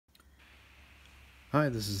Hi,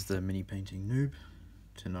 this is the mini painting noob.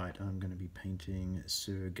 Tonight I'm going to be painting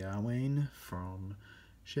Sir Gawain from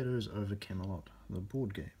Shadows Over Camelot, the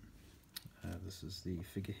board game. This is the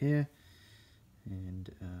figure here, and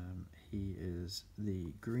he is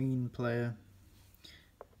the green player,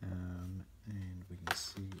 and we can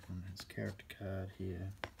see on his character card here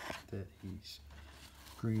that he's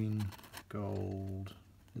green, gold,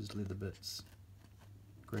 his leather bits,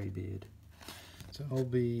 grey beard. So I'll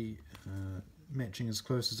be matching as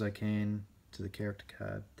close as I can to the character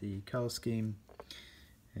card the colour scheme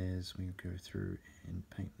as we go through and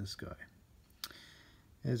paint this guy.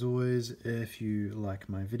 As always, if you like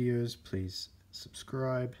my videos, please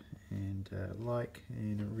subscribe and like,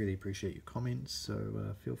 and I really appreciate your comments,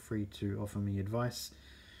 so feel free to offer me advice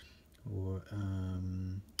or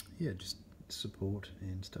yeah, just support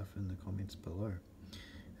and stuff in the comments below.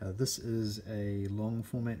 This is a long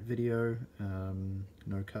format video,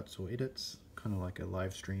 no cuts or edits, kind of like a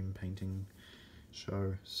live stream painting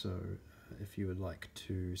show, so if you would like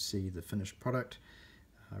to see the finished product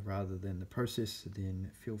rather than the process, then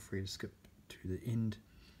feel free to skip to the end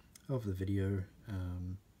of the video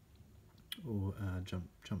or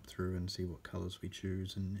jump through and see what colours we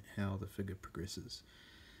choose and how the figure progresses.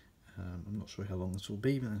 I'm not sure how long this will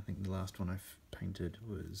be, but I think the last one I've painted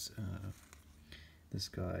was this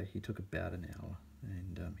guy. He took about an hour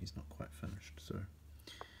and he's not quite finished, so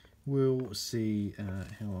we'll see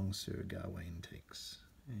how long Sir Gawain takes,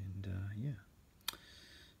 and yeah,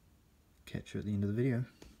 catch you at the end of the video.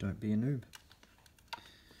 Don't be a noob.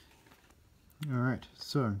 Alright,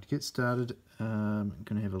 so to get started, I'm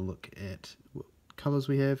going to have a look at what colours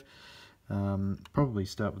we have. Probably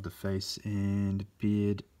start with the face and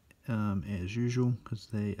beard as usual, because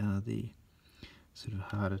they are the sort of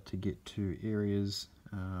harder to get to areas,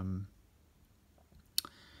 and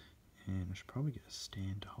I should probably get a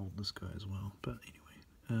stand to hold this guy as well, but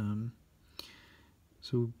anyway,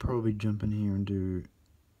 so we'll probably jump in here and do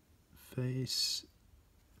face,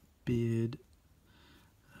 beard,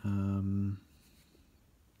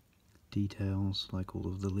 details like all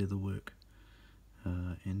of the leather work,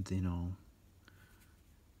 and then I'll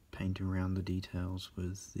paint around the details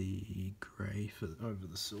with the grey over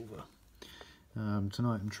the silver.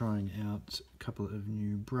 Tonight I'm trying out a couple of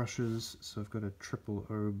new brushes, so I've got a triple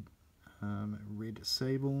O red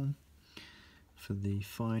sable for the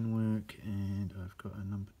fine work, and I've got a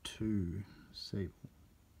number 2 sable.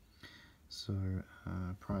 So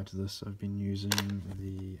prior to this I've been using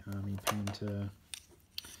the Army Painter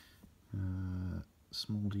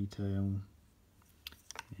small detail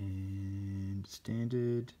and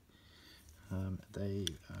standard. They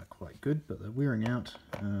are quite good, but they're wearing out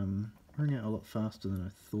a lot faster than I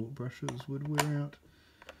thought brushes would wear out.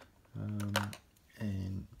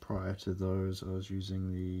 And prior to those I was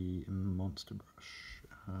using the monster brush,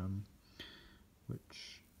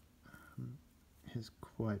 which has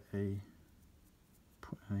quite a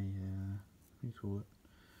what do you call it?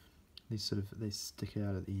 They stick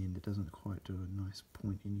out at the end. It doesn't quite do a nice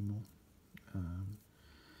point anymore.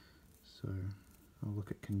 So I'll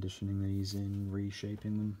look at conditioning these and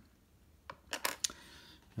reshaping them.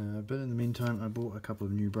 But in the meantime, I bought a couple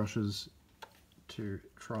of new brushes to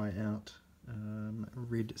try out.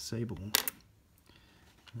 Red sable.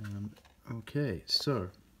 Okay, so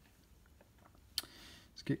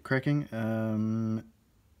let's get cracking.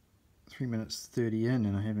 3 minutes 30 in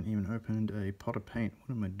and I haven't even opened a pot of paint.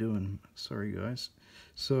 What am I doing? Sorry guys.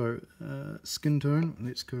 So skin tone,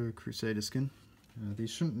 let's go Crusader skin. These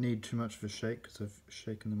shouldn't need too much of a shake because I've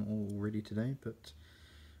shaken them all already today, but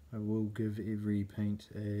I will give every paint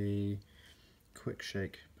a quick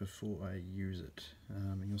shake before I use it.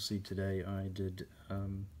 And you'll see today I did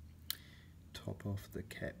top off the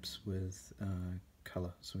caps with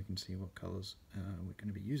colour, so we can see what colours we're going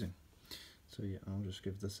to be using. So yeah, I'll just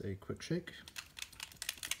give this a quick shake.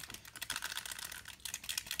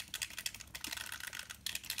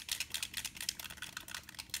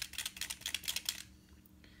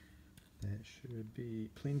 That should be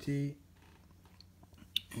plenty,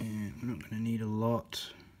 and we're not going to need a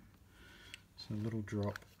lot, so a little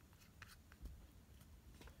drop.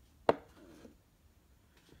 And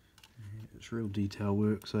it's real detail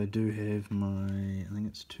work, so I do have my, I think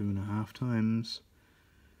it's 2.5 times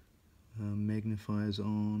magnifiers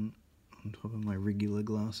on top of my regular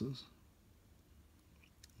glasses.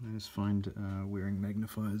 I just find wearing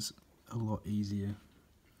magnifiers a lot easier.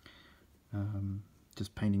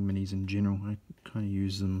 Just painting minis in general, I kind of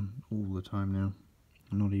use them all the time now,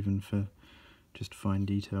 not even for just fine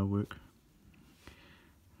detail work.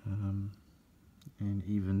 And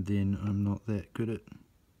even then I'm not that good at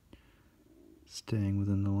staying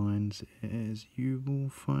within the lines, as you will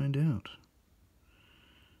find out.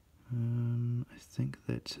 I think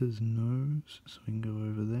that's his nose, so we can go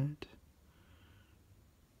over that.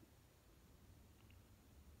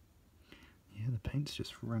 Yeah, the paint's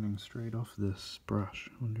just running straight off this brush.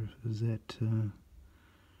 I wonder if is that a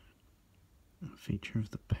feature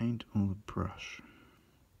of the paint or the brush.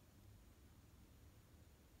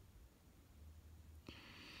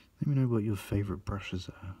 Let me know what your favourite brushes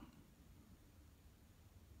are.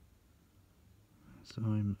 So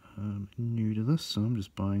I'm new to this, so I'm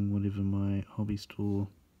just buying whatever my hobby store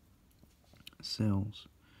sells.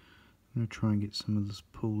 I'm going to try and get some of this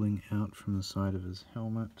pooling out from the side of his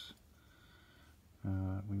helmet.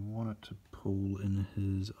 We want it to pull in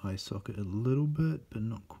his eye socket a little bit, but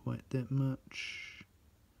not quite that much.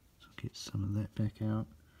 So I'll get some of that back out.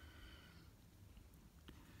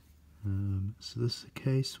 So this is the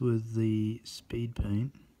case with the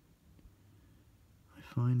Speedpaint. I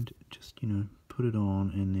find just, put it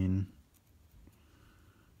on and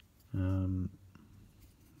then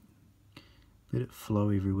let it flow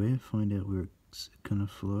everywhere, find out where it's going to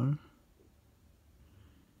flow,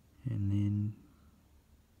 and then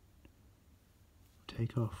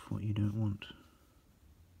take off what you don't want.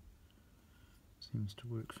 Seems to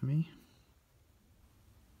work for me.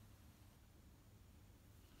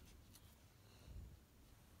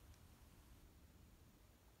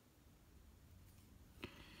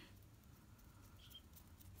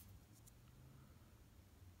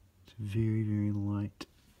 It's very, very light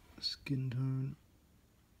skin tone.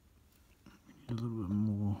 A little bit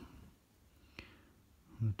more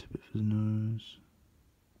on the tip of his nose.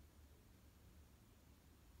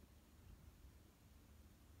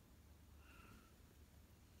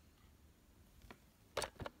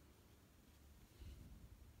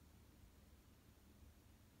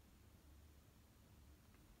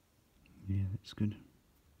 Yeah, that's good.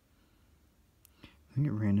 I think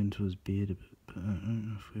it ran into his beard a bit, but I don't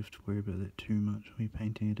know if we have to worry about that too much. We're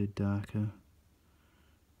painting it a darker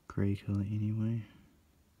grey colour anyway.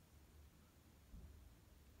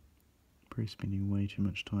 Probably spending way too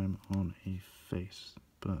much time on a face,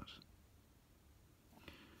 but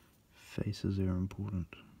faces are important.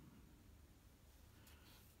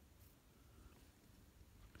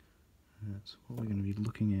 That's what we're going to be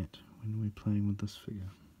looking at when we're playing with this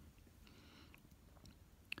figure.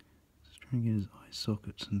 Just trying to get his eye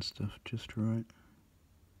sockets and stuff just right.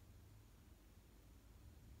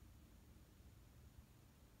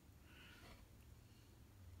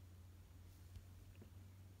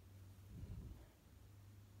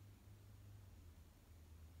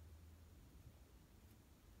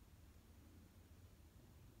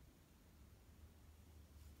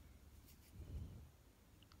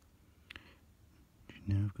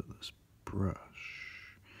 Now I've got this brush.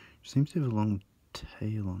 It seems to have a long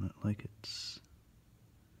tail on it, like it's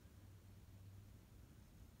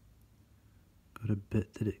got a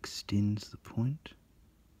bit that extends the point.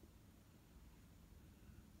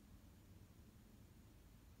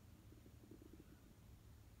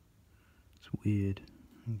 It's weird.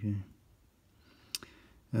 Okay.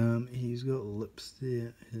 He's got lips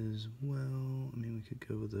there as well. I mean, we could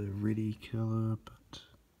go with a reddy colour, but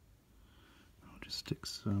I'll just stick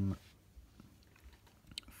some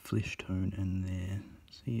flesh tone in there.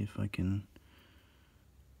 See if I can,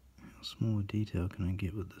 how small a detail can I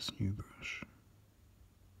get with this new brush.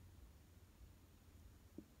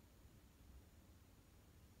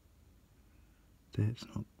 That's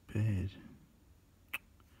not bad.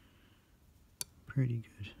 Pretty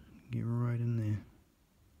good. Get right in there.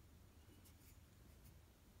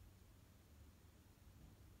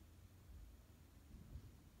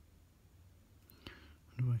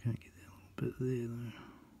 I wonder why I can't get that little bit there though.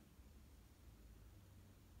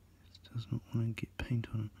 It does not want to get paint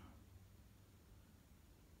on it.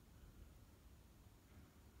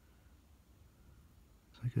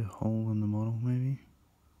 It's like a hole in the model maybe.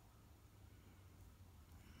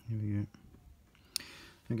 Here we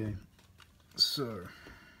go. Okay, so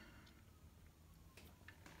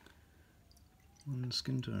on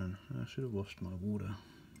skin tone, I should have washed my water.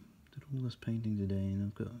 Did all this painting today and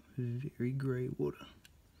I've got very grey water.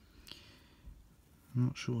 I'm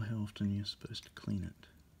not sure how often you're supposed to clean it.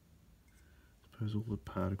 I suppose all the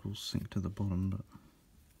particles sink to the bottom, but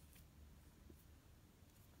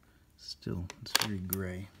still, it's very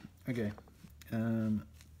grey. Okay, that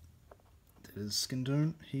is skin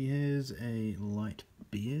tone. He has a light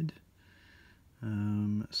beard.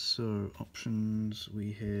 So options,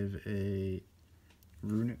 we have a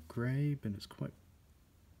runic grey, but it's quite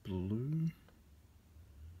blue.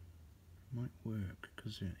 Might work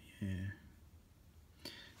because yeah,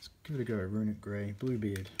 it's Give it a go, Runic Grey, blue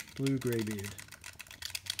beard, blue grey beard.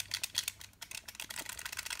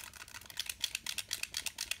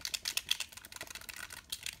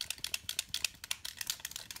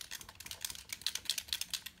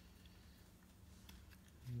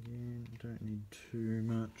 Again, don't need too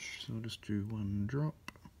much, so I'll just do one drop.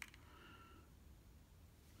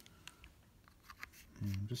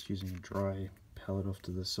 And I'm just using a dry palette off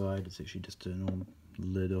to the side. It's actually just a normal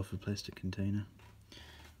lid off a plastic container.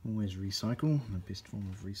 Always recycle. The best form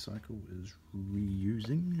of recycle is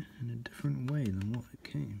reusing in a different way than what it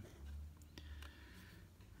came.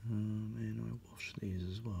 And I wash these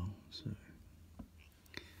as well. So,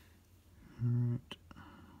 alright.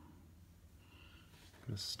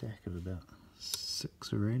 Got a stack of about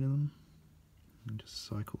 6 or 8 of them. And just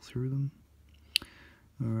cycle through them.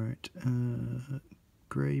 Alright,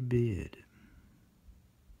 grey beard.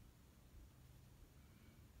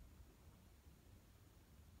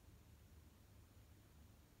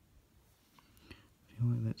 I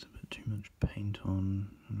feel like that's a bit too much paint on.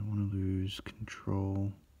 I don't want to lose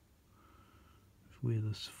control of where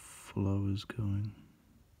this flow is going.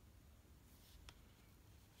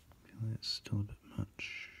 I feel like it's still a bit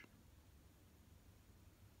much.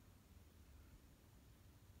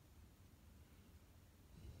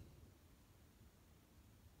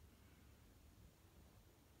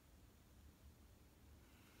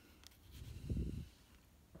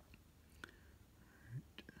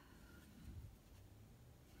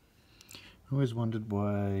 I always wondered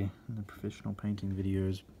why in the professional painting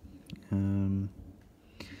videos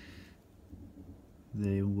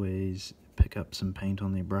they always pick up some paint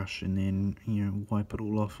on their brush and then, you know, wipe it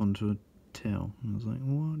all off onto a towel. And I was like,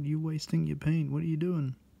 what? Are you wasting your paint? What are you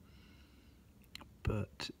doing?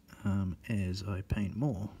 But as I paint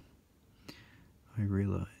more, I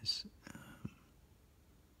realise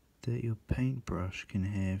that your paintbrush can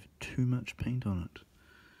have too much paint on it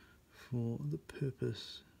for the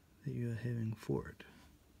purpose that you are having for it.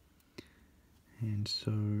 And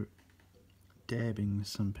so dabbing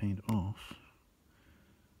some paint off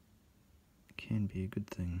can be a good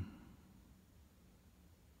thing.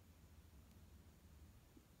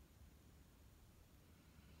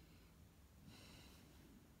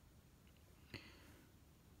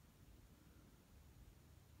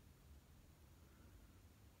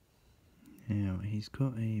 Now he's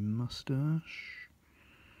got a mustache.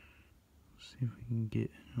 See if we can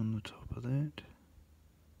get on the top of that.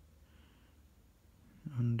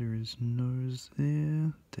 Under his nose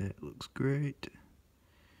there, that looks great.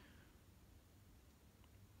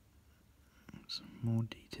 Some more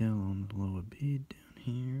detail on the lower beard down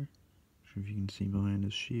here. Not sure if you can see behind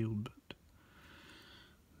his shield, but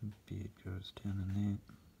the beard goes down in there.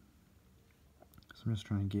 So I'm just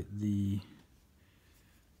trying to get the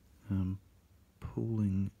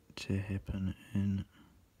pooling to happen in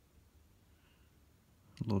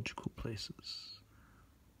logical places,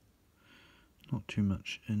 not too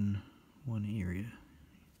much in one area.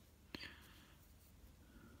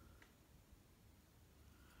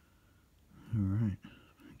 Alright,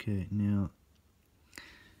 okay, now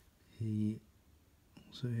he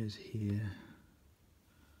also has hair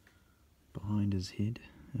behind his head,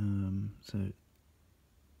 so it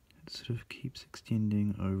sort of keeps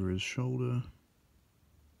extending over his shoulder.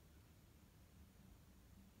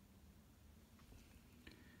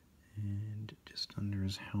 And just under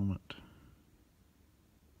his helmet.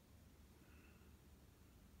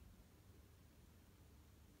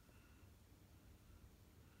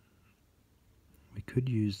 We could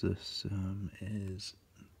use this as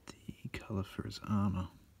the colour for his armour.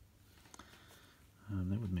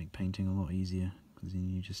 That would make painting a lot easier, because then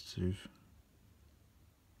you just sort of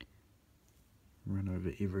run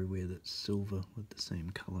over everywhere that's silver with the same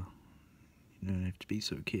colour. You don't have to be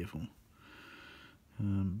so careful.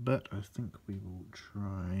 But I think we will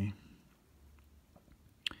try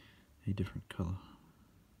a different colour.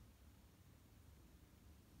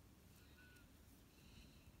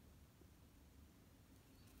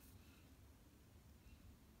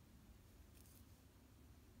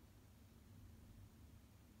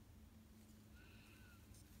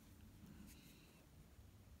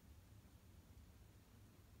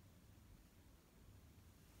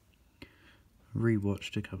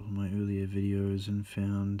 Rewatched a couple of my earlier videos and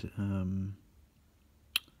found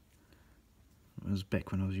it was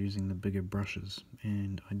back when I was using the bigger brushes,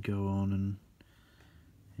 and I'd go on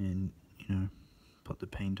and you know, put the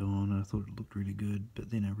paint on. I thought it looked really good, but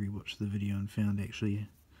then I rewatched the video and found actually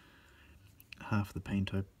half the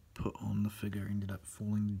paint I put on the figure ended up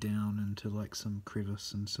falling down into like some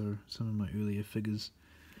crevice, and so some of my earlier figures,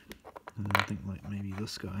 I think like maybe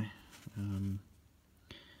this guy,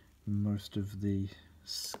 most of the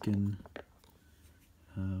skin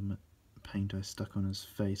paint I stuck on his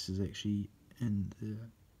face is actually in the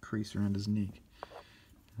crease around his neck.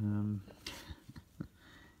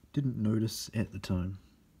 Didn't notice at the time,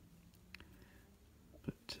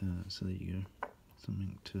 but so there you go,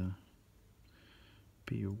 something to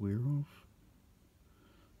be aware of,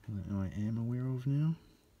 that I am aware of now.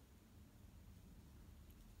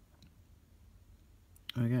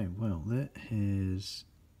 Okay, well, that has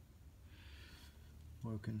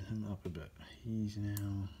woken him up a bit. He's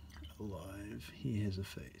now alive. He has a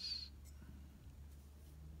face.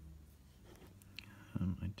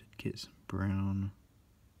 I did get some brown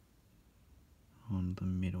on the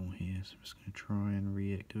metal here, so I'm just going to try and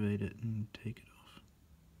reactivate it and take it off.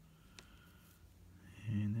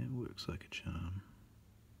 And that works like a charm.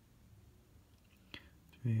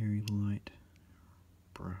 Very light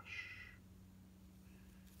brush.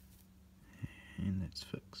 And that's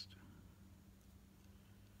fixed.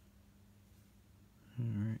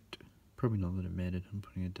 Alright, probably not that it mattered, I'm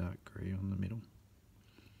putting a dark grey on the middle.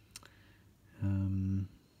 I'm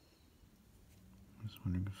just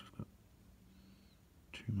wondering if I've got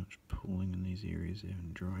too much pooling in these areas that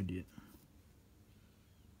haven't dried yet.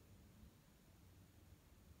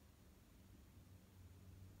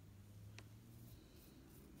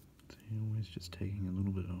 So you're always just taking a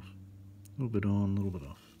little bit off. A little bit on, a little bit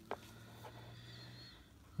off.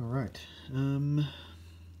 Alright,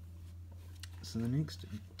 so the next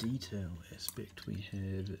detail aspect we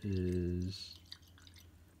have is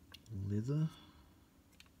leather.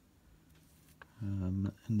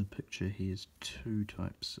 In the picture he has two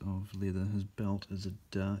types of leather. His belt is a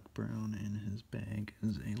dark brown and his bag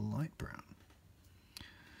is a light brown.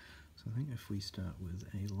 So I think if we start with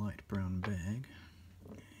a light brown bag,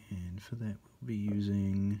 and for that we'll be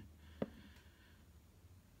using,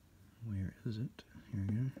 where is it? Here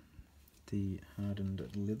we go. The hardened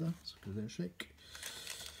leather. Let's give that a shake.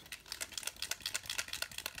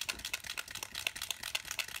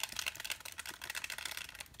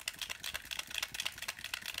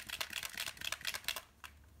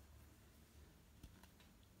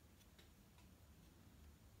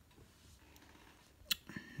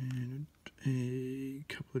 And a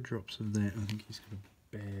couple of drops of that. I think he's got a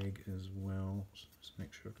bag as well. So just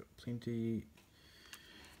make sure I've got plenty.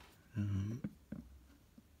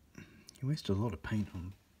 You waste a lot of paint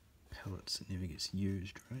on palettes that never gets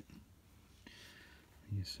used, right?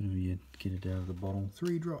 You get it out of the bottle,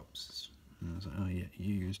 3 drops. And I was like, oh yeah,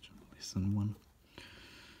 you used less than 1.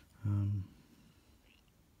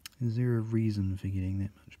 Is there a reason for getting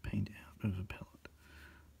that much paint out of a palette?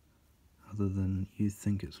 Other than you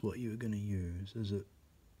think it's what you're going to use? Is it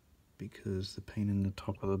because the paint in the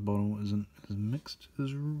top of the bottle isn't as mixed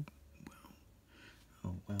as well?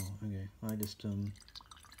 Oh wow, okay. I just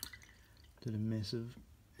did a massive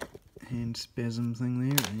hand spasm thing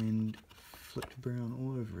there and flicked brown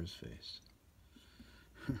all over his face.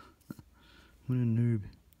 What a noob.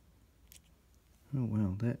 Oh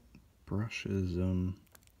wow, that brush is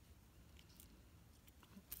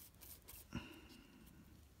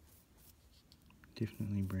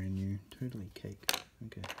definitely brand new, totally caked.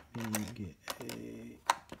 Okay, then we get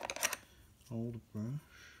a old brush,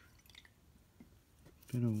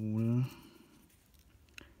 bit of water,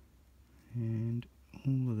 and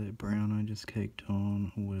all of that brown I just caked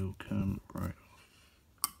on will come right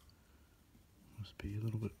off. Must be a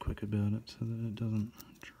little bit quick about it so that it doesn't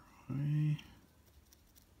dry.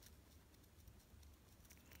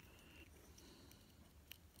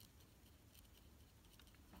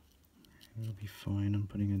 It'll be fine. I'm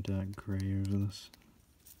putting a dark grey over this.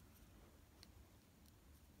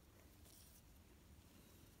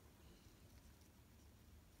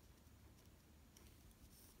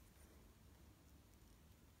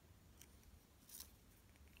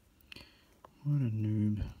 What a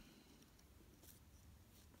noob.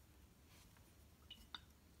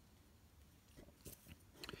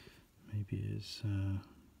 Maybe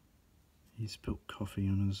he spilled coffee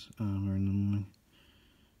on his armour in the morning.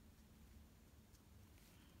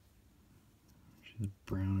 The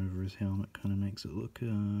brown over his helmet kind of makes it look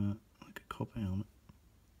like a copper helmet.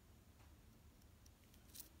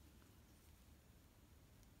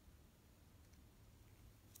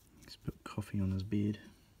 He's put coffee on his beard.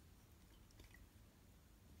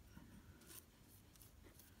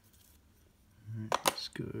 Alright, let's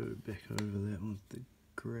go back over that with the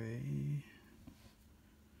grey.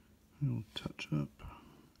 A little touch up.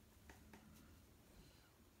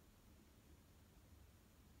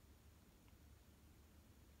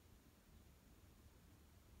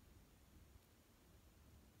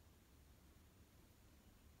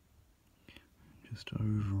 just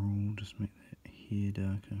overall, just make that hair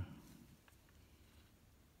darker.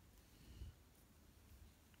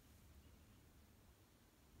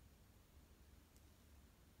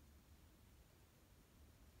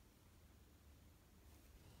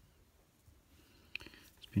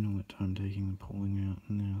 Spent all that time taking the pulling out,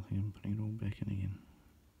 and now I think I'm putting it all back in again.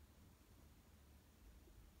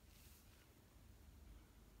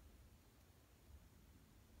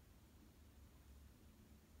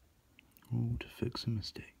 All to fix a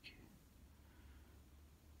mistake.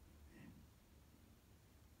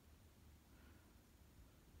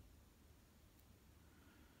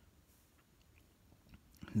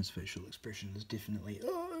 His facial expression is definitely,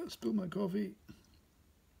 oh, I spilled my coffee.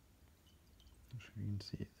 I'm sure you can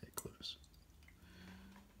see it that close.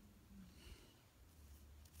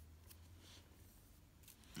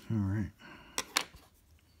 Alright.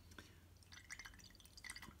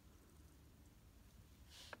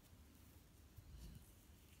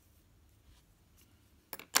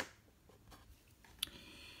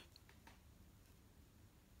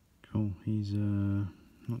 Cool, he's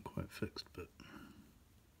not quite fixed, but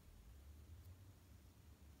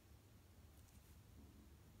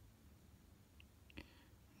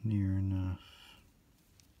near enough.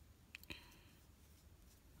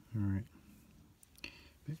 Alright,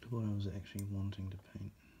 back to what I was actually wanting to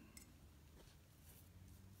paint.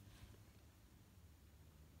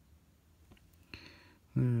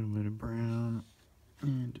 A little bit of brown,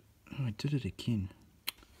 and oh, I did it again.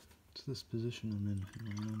 It's this position I'm in.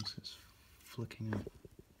 My lens is flicking up.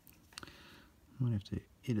 I might have to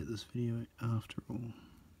edit this video after all.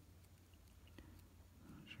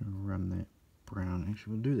 Should run that brown.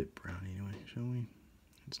 Actually, we'll do that brown anyway, shall we?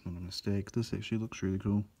 It's not a mistake. This actually looks really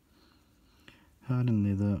cool. Hardened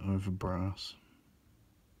leather over brass.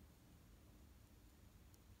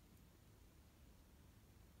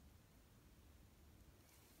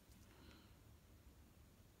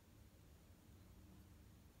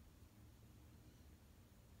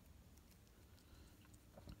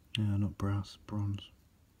 Not brass, bronze.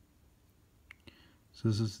 So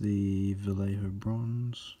this is the Vallejo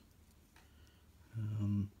bronze.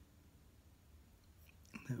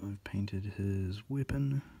 That I've painted his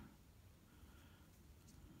weapon.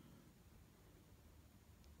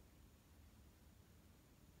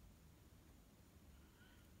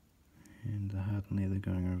 And the hardened leather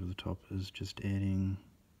going over the top is just adding,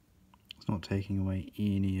 it's not taking away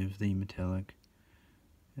any of the metallic,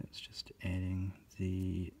 it's just adding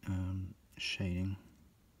the shading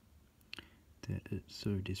that it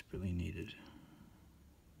so desperately needed.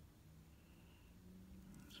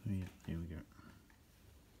 So yeah, there we go.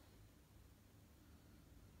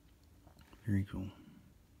 Very cool.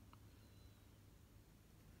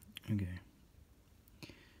 Okay.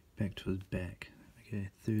 Back to his back. Okay,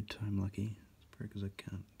 third time lucky. It's probably because I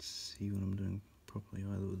can't see what I'm doing properly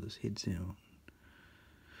either with this headset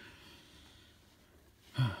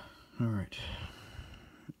on. Alright.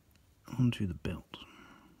 Onto the belt.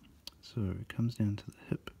 So it comes down to the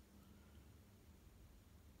hip.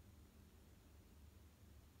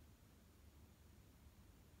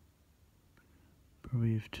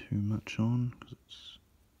 Probably have too much on because it's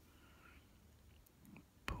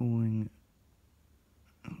pulling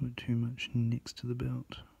a little bit too much next to the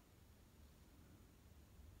belt.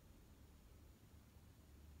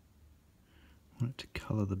 I want it to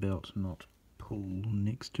colour the belt, not pull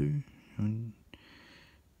next to.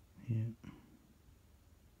 Yeah.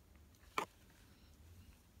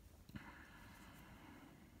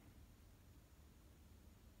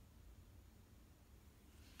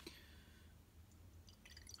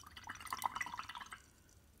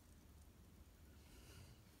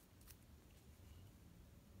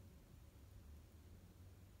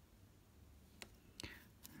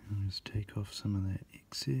 Just take off some of that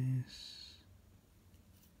excess.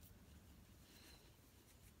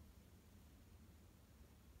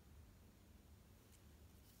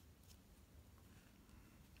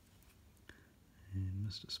 And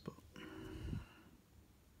missed a spot.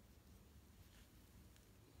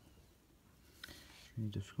 It's really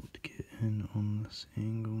difficult to get in on this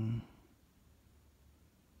angle.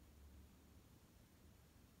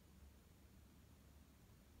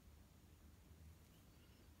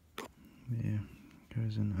 There,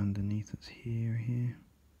 goes in underneath its hair here.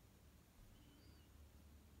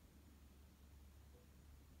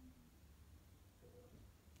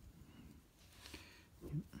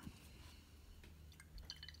 Yep.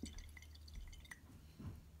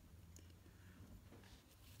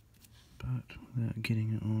 But without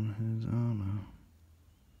getting it on his armor.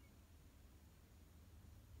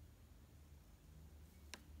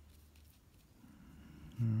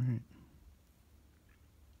 Alright.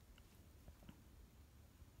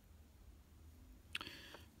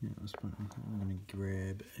 Yeah, at this point I'm going to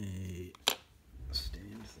grab a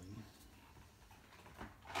stand thing.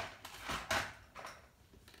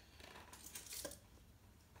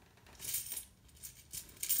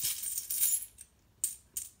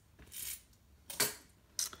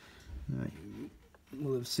 Now you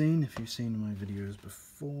will have seen, if you've seen my videos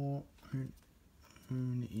before, I don't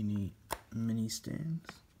own any mini stands.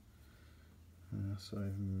 So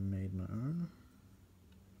I've made my own.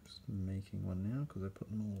 Just making one now because I put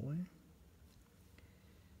them all away.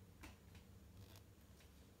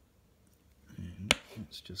 And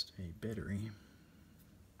it's just a battery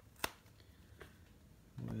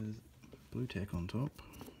with blue tack on top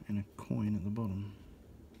and a coin at the bottom.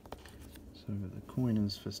 So the coin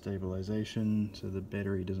is for stabilization, so the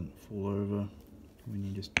battery doesn't fall over when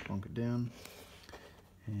you just plonk it down.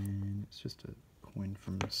 And it's just a coin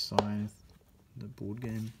from Scythe, the board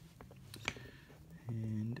game.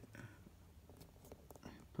 And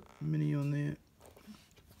put the mini on there.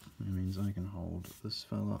 That means I can hold this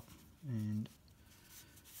fella and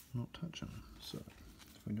not touch him. So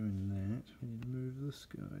if we're doing that, we need to move this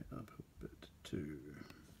guy up a bit too.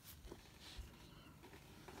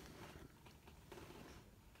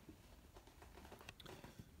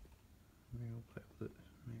 We'll play with it,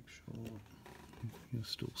 make sure you're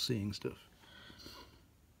still seeing stuff.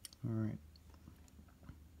 Alright.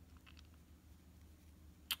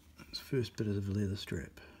 This first bit of leather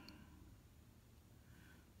strap.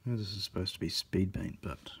 Now this is supposed to be speed paint,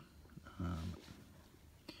 but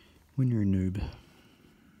when you're a noob,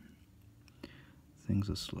 things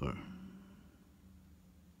are slow.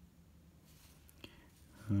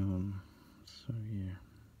 So yeah.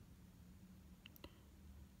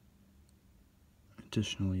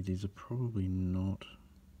 Additionally, these are probably not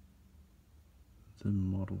the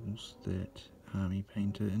models that Army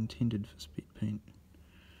Painter intended for speed paint.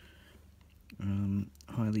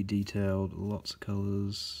 Highly detailed, lots of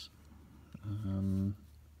colours.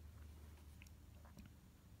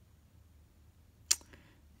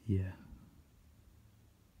 Yeah.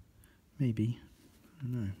 Maybe. I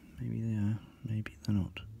don't know. Maybe they are. Maybe they're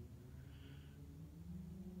not.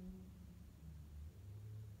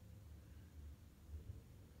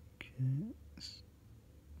 Okay.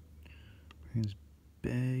 Bring his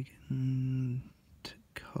bag into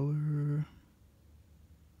colour.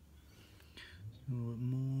 A little bit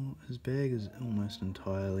more. His bag is almost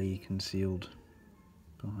entirely concealed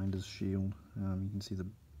behind his shield. You can see the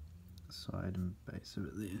side and base of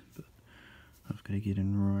it there, but I've got to get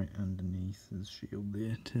in right underneath his shield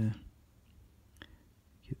there to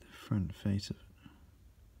get the front face of it.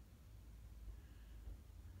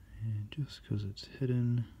 And just because it's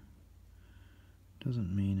hidden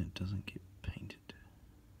doesn't mean it doesn't get painted.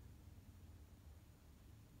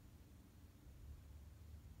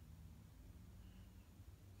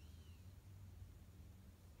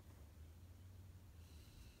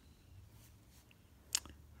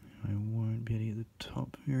 I won't be able to get the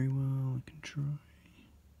top very well, I can try.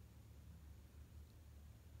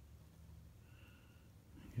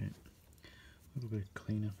 Okay, a little bit of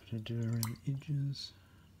cleanup to do around the edges.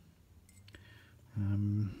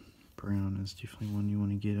 Brown is definitely one you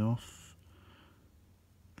want to get off.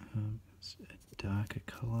 It's a darker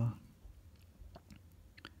colour.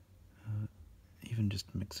 Even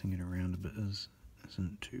just mixing it around a bit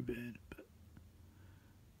isn't too bad, but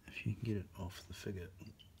if you can get it off the figure,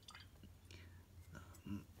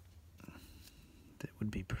 that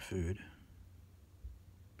would be preferred.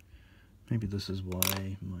 Maybe this is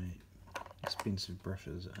why my expensive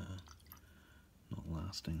brushes are not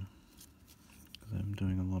lasting, because I'm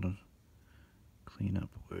doing a lot of cleanup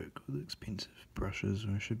work with expensive brushes,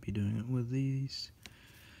 or I should be doing it with these,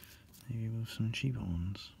 maybe with some cheaper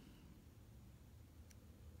ones.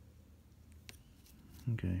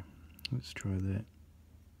 Okay, let's try that.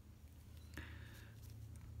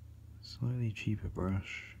 Slightly cheaper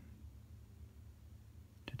brush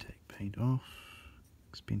to take paint off,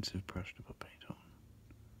 expensive brush to put paint on.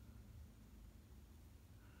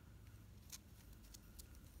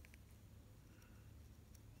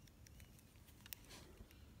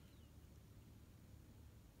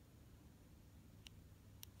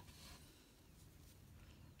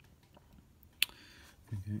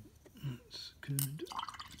 Okay, that's good.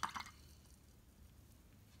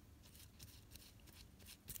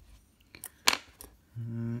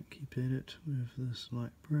 Keep at it with this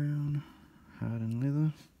light brown, hardened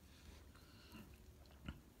leather.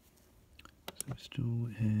 So we still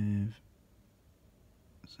have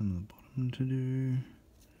some of the bottom to do.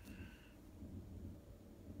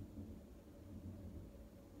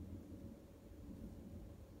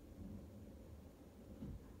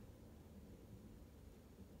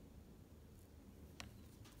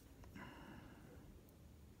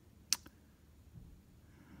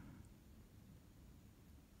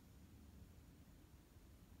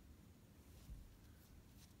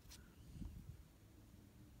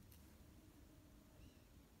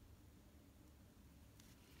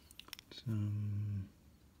 It's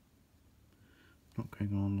not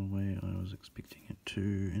going on the way I was expecting it to,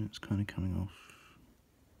 and it's kind of coming off.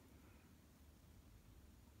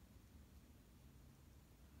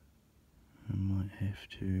 I might have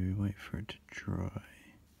to wait for it to dry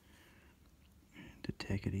to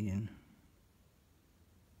tack it again.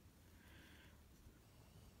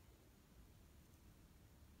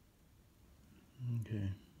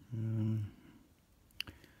 Okay.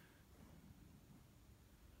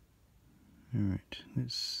 Alright,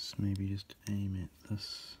 let's maybe just aim at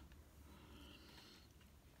this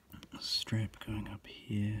strap going up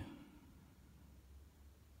here.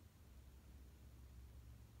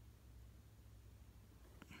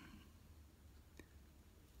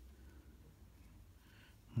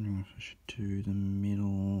 Wondering if I should do the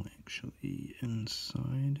metal actually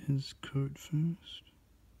inside his coat first.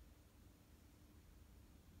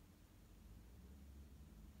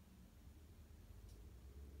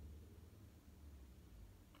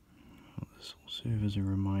 This will serve as a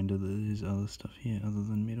reminder that there's other stuff here other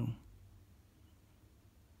than metal.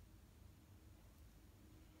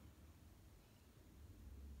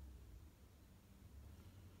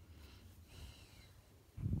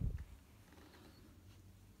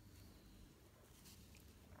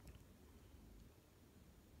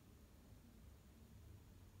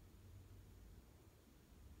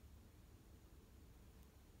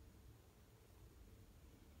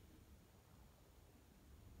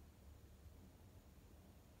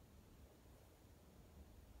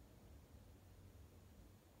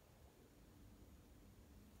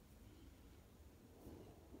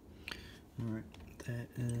 Alright, that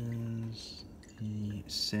is the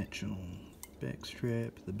satchel. Back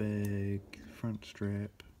strap, the bag, front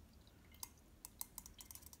strap.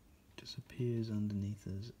 Disappears underneath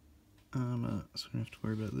his armour, so we don't have to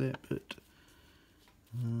worry about that bit.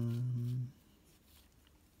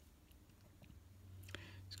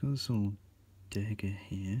 It's got this little dagger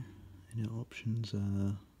here, and our options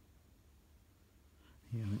are...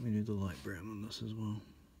 Yeah, let me do the light brown on this as well.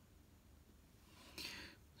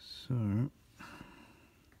 So,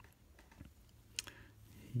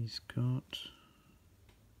 he's got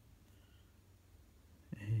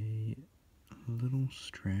a little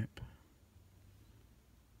strap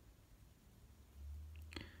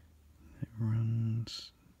that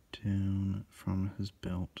runs down from his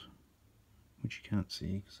belt, which you can't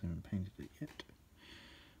see because I haven't painted it yet.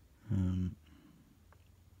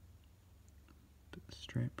 But the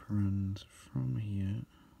strap runs from here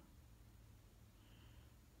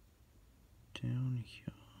down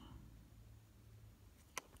here,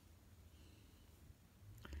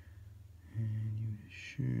 and you would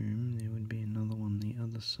assume there would be another one the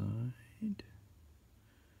other side.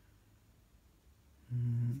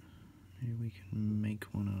 Maybe we can make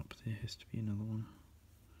one up. There has to be another one.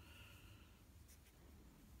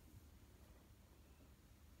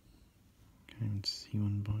 Can't even see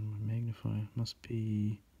one behind my magnifier. Must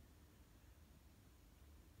be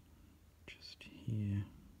just here.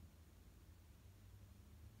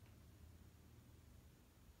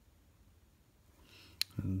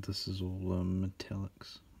 And this is all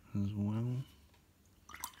metallics as well.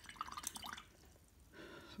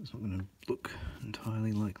 So it's not going to look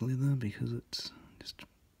entirely like leather because it's just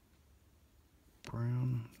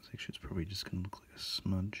brown. Actually, it's probably just going to look like a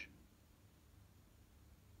smudge.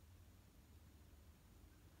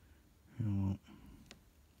 Oh well.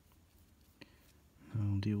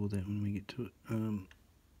 I'll deal with that when we get to it.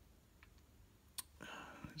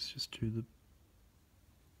 Let's just do the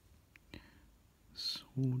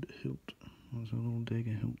sword hilt. There's a little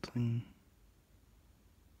dagger hilt thing.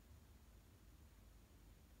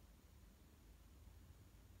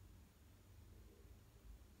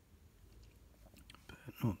 But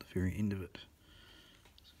not the very end of it.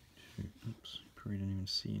 So, oops, you probably don't even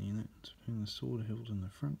see any of that. So putting the sword hilt in the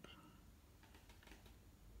front.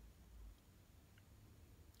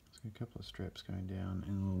 There's a couple of straps going down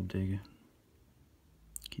and a little dagger.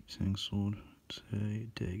 Keep saying sword, it's a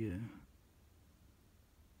dagger.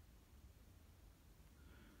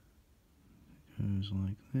 Goes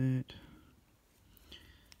like that,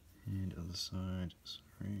 and other side,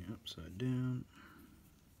 sorry, upside down,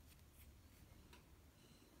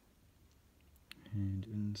 and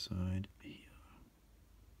inside here.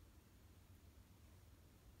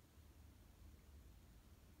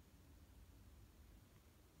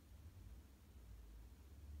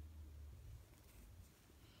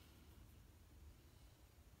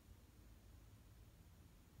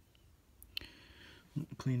 Not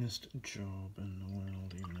the cleanest job in the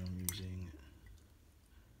world, even though I'm using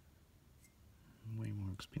way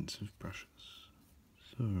more expensive brushes.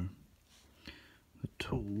 So, The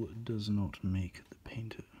tool does not make the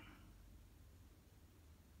painter.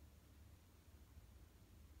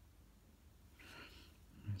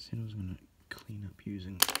 I said I was going to clean up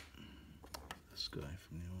using this guy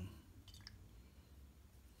from now on.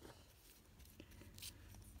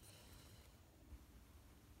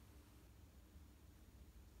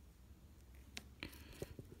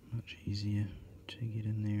 Much easier to get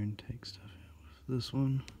in there and take stuff out with this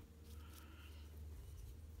one.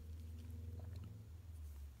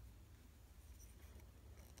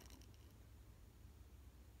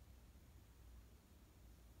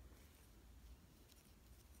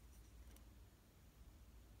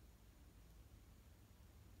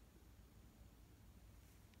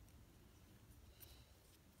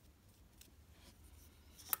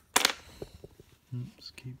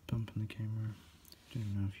 Oops, keep bumping the camera.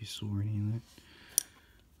 Don't know if you saw any of that.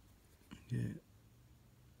 Okay.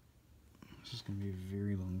 This is going to be a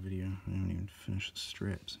very long video. I haven't even finished the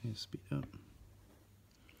straps. I need to speed up.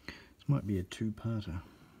 This might be a two-parter.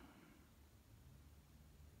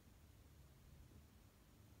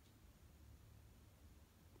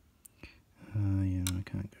 Yeah, I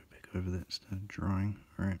can't go back over that. It started drying.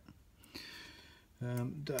 Alright.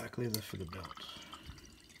 Dark leather for the belt.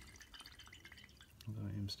 Although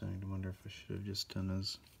I am starting to wonder if I should have just done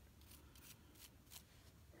his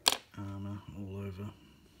armour all over.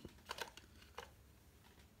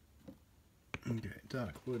 Okay,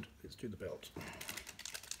 dark wood, let's do the belt.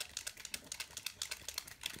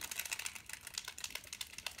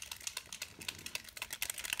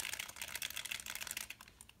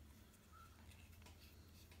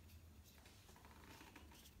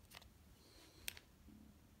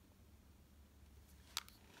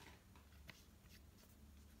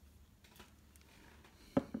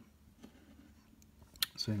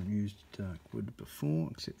 So I haven't used dark wood before,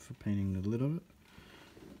 except for painting the lid of it.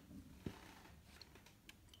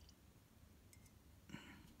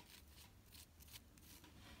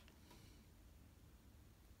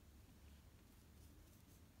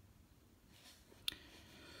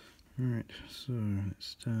 Alright, so let's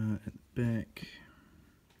start at the back.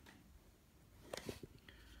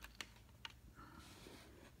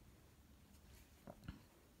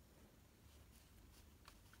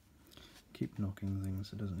 Keep knocking things,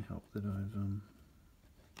 it doesn't help that I've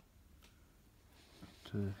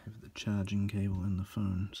to have the charging cable in the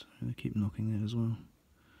phone, so I keep knocking that as well.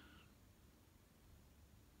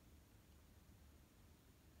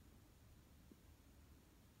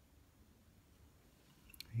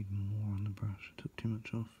 Need more on the brush, I took too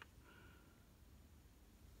much off.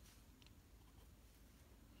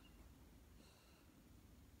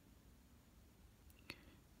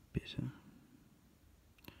 Better.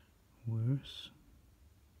 Worse.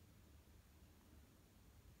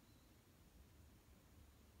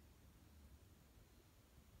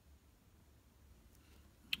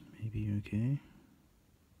 Maybe okay.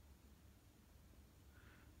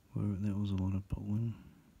 Well, that was a lot of bowling.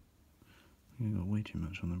 I got way too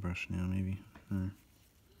much on the brush now, maybe. No.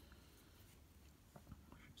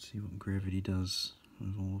 Should see what gravity does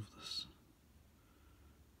with all of this.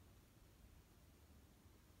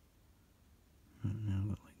 Right now I've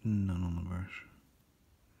got like none on the brush.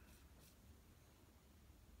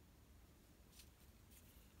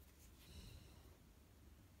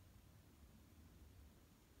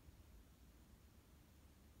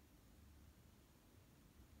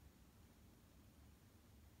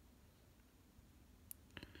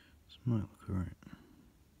 This might look alright.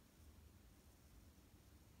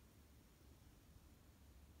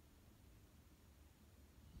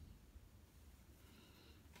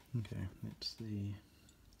 Okay, that's the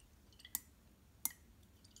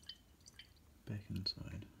back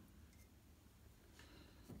inside.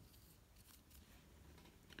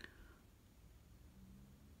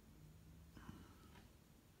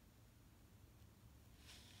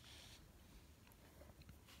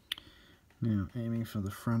 Now aiming for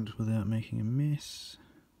the front without making a mess.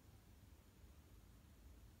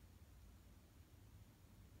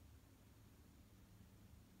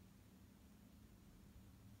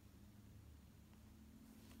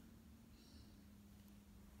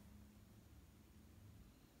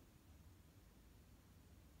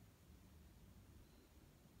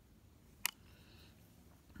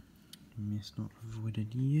 Mess not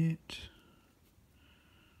avoided yet.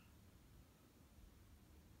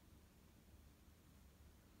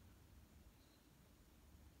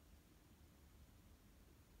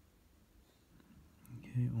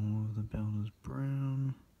 Okay, all of the belt is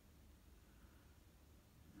brown.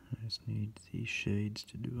 I just need these shades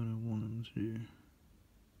to do what I want them to do.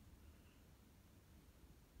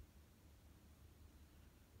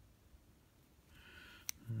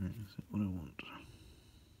 Is that what I want?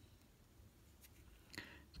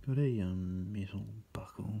 It's got a metal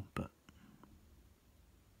buckle, but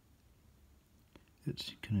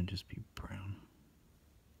it's gonna just be brown.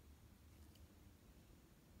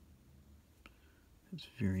 It's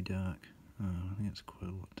very dark. I think it's quite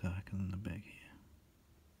a lot darker than the back here.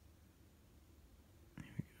 There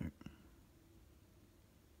we go.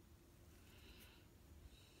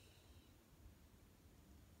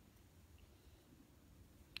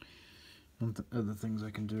 One of the other things I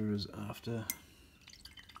can do is after,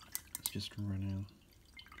 just run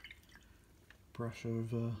a brush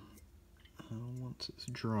over once it's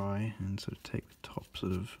dry and sort of take the top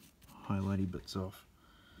sort of highlighty bits off.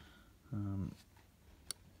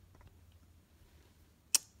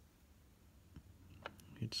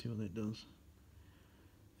 You'd see what that does.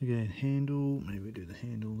 Okay, handle, maybe do the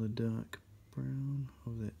handle the dark brown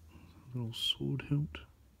of that little sword hilt.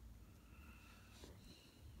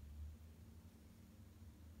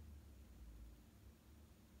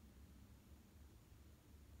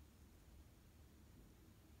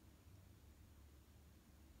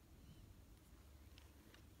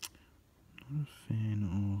 Not a fan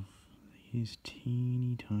of these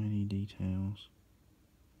teeny tiny details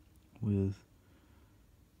with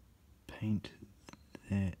paint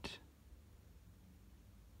that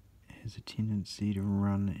has a tendency to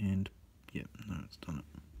run and, yep, no, it's done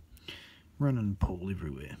it. Run and pull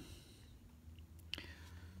everywhere.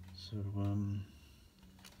 So,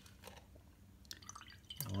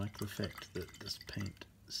 I like the fact that this paint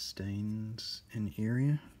stains an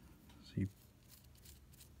area. So you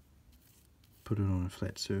put it on a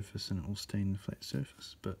flat surface and it will stain the flat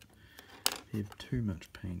surface, but if you have too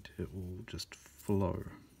much paint it will just flow.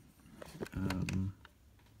 And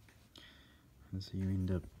so you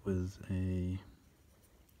end up with a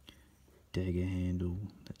dagger handle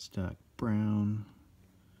that's dark brown,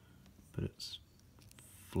 but it's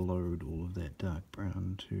flowed all of that dark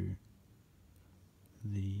brown to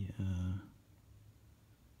the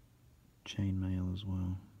chainmail as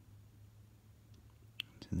well.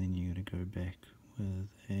 So then you got to go back with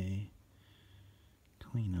a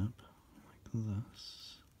cleanup like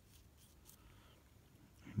this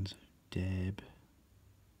and so dab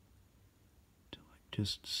to like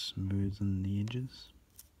just smoothen the edges.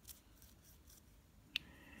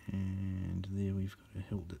 And there we've got a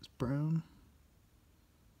hilt that's brown.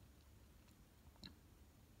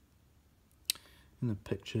 In the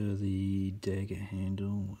picture, the dagger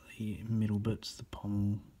handle, the metal bits, the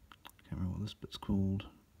pommel, I can't remember what this bit's called,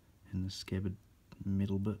 and the scabbard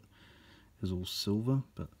metal bit is all silver,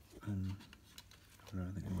 but I don't know,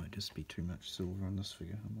 I think it might just be too much silver on this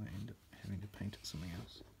figure. I might end up having to paint it something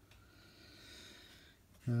else.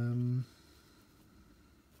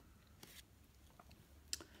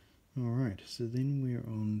 Alright, so then we're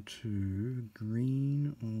on to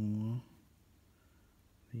green or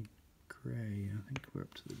the grey. I think we're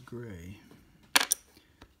up to the grey.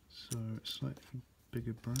 So slightly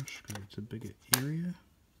bigger brush because it's a bigger area.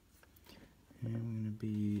 And we're going to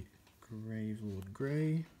be Gravelord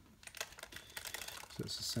Grey. So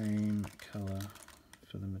it's the same colour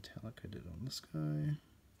for the metallic I did on this guy.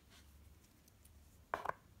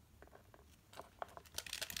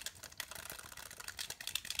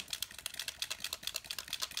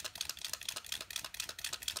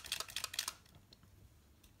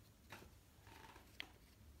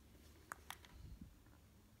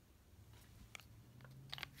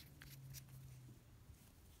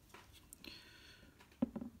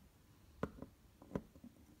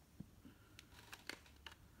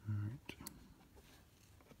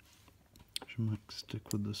 I might stick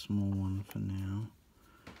with the small one for now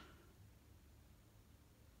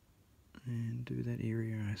and do that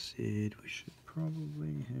area I said we should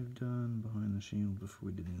probably have done behind the shield before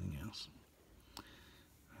we did anything else.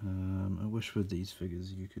 I wish with these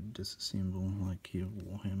figures you could disassemble like your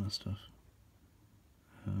Warhammer stuff.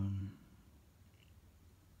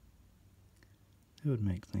 It would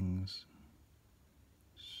make things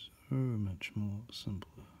so much more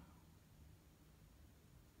simpler.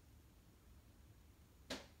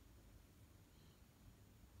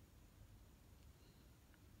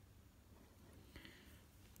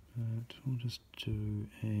 But we'll just do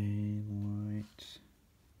a light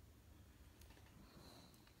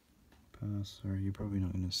pass. Sorry, you're probably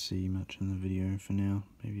not going to see much in the video for now.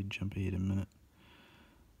 Maybe jump ahead a minute.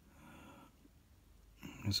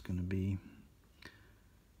 I'm just going to be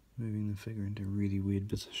moving the figure into really weird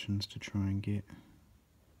positions to try and get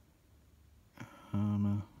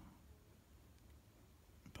armor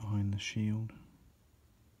behind the shield.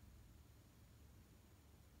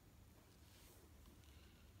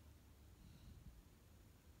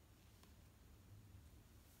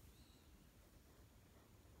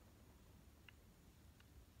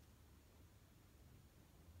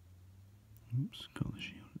 Oops, got the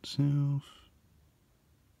shield itself.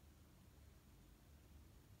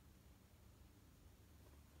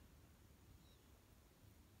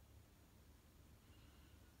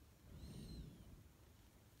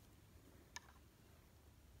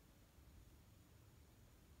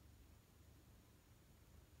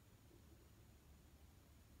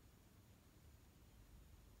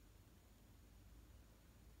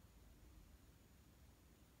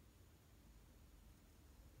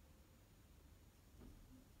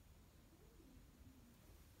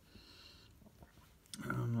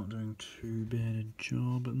 I'm not doing too bad a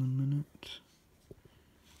job at the minute.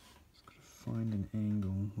 Just got to find an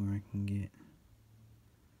angle where I can get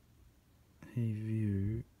a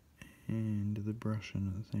view and the brush in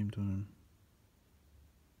at the same time.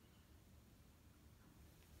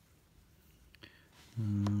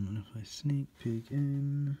 And if I sneak peek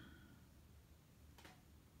in,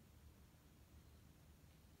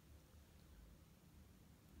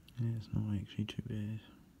 yeah, it's not actually too bad.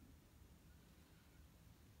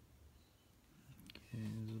 Okay,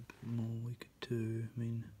 there's a bit more we could do. I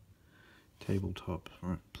mean, tabletop,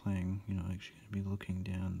 right, playing, you're not actually going to be looking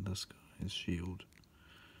down this guy's shield.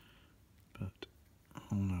 But,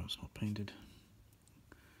 oh no, it's not painted.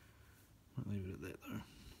 Might leave it at that though.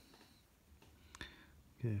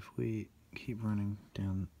 Okay, if we keep running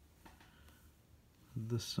down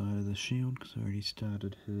this side of the shield, because I already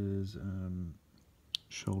started his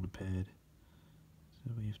shoulder pad,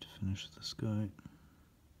 so we have to finish this guy.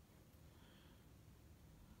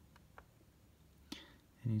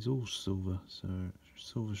 And he's all silver, so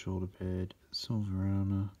silver shoulder pad, silver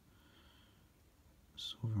armour,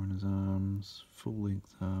 silver on his arms, full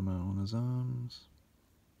length armour on his arms.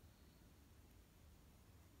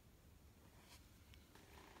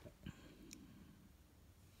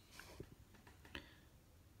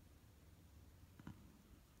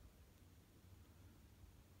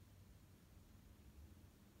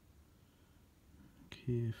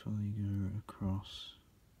 Carefully go across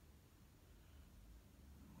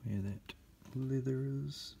where that leather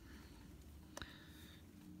is.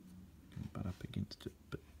 Butt up against it,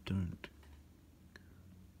 but don't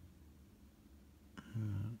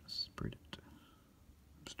spread it.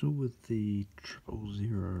 I'm still with the 000. Don't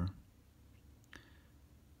know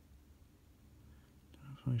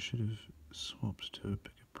if I should have swapped to a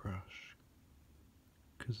bigger brush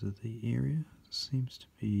because of the area. It seems to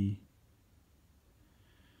be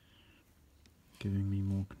giving me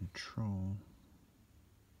more control.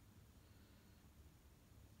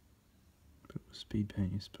 But with speed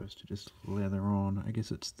paint you're supposed to just lather on. I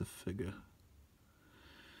guess it's the figure.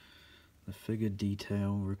 The figure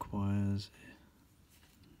detail requires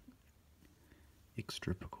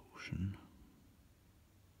extra precaution.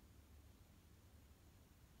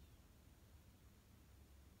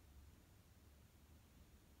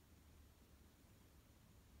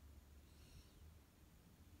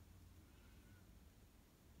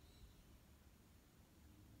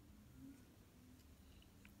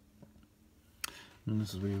 And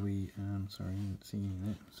this is where we, sorry, I didn't see any of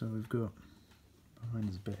that. So we've got behind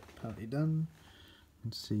his back partly done. You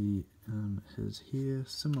can see his hair,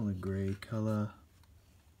 similar grey colour.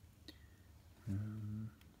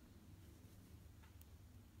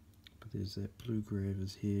 But there's that blue grey of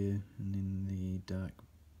his hair, and then the dark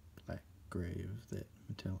black grey of that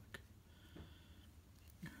metallic.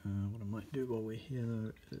 What I might do while we're here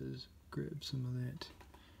though is grab some of that.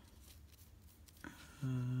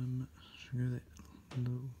 Should that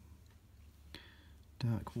little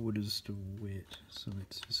dark wood is still wet, so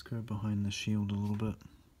let's just go behind the shield a little bit.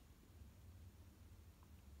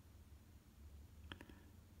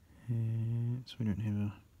 And so we don't have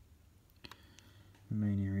a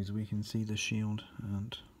main areas we can see the shield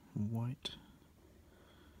and white.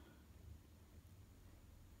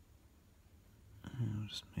 And I'll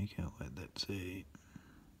just make out like that's a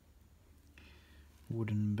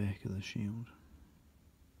wooden back of the shield.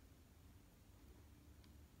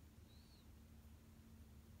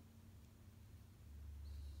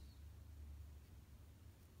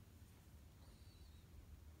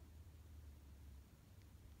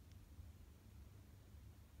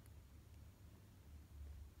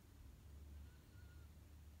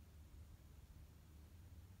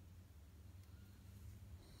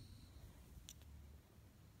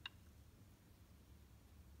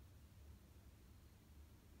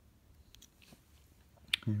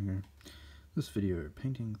 There we go. This video,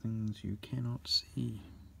 painting things you cannot see.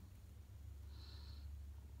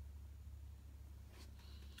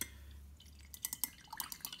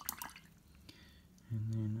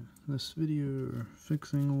 And then this video,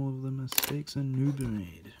 fixing all of the mistakes a noob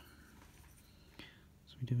made.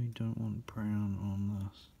 So we we don't want brown on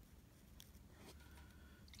this.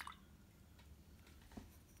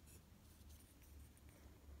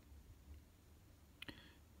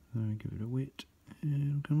 Then give it a wet and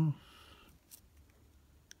it'll come off.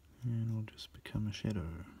 And it'll just become a shadow.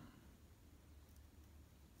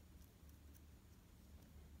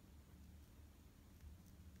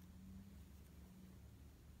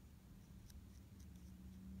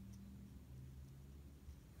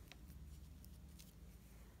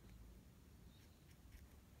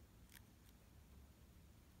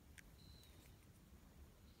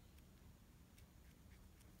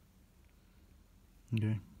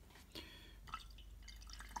 Okay.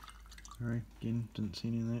 Sorry, again, didn't see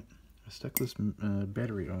any of that. I stuck this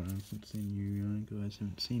battery on since then you guys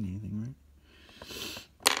haven't seen anything,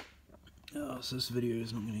 right? Oh, so this video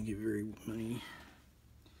is not going to get very many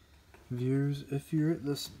views. If you're at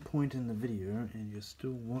this point in the video and you're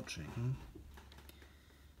still watching,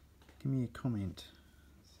 give me a comment.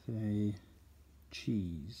 Say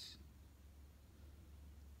cheese.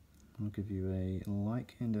 I'll give you a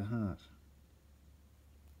like and a heart.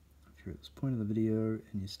 If you're at this point of the video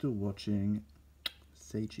and you're still watching,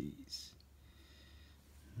 say cheese.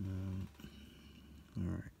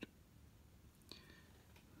 Alright.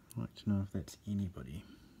 I'd like to know if that's anybody.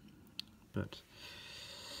 But,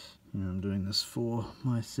 you know, I'm doing this for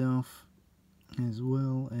myself as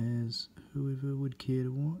well as whoever would care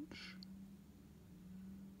to watch.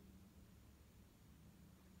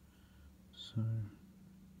 So,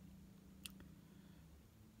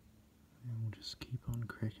 and we'll just keep on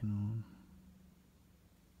cracking on.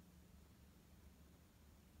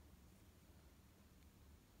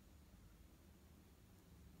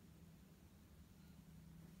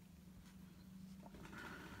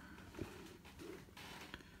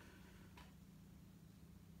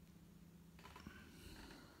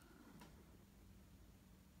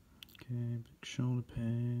 Okay, big shoulder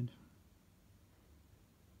pad.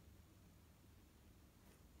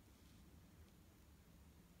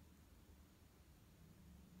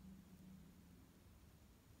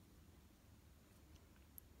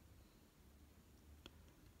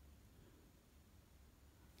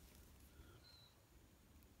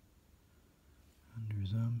 Under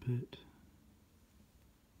his armpit.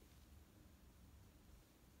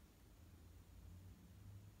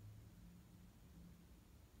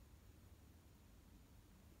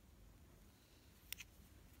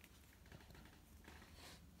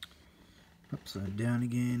 Upside down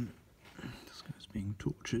again. This guy's being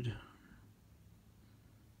tortured.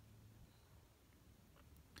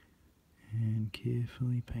 And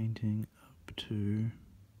carefully painting up to,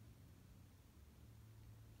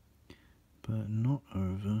 but not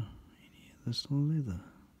over any of this leather.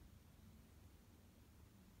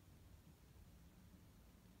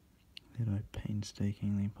 That I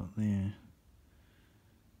painstakingly put there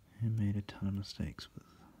and made a ton of mistakes with.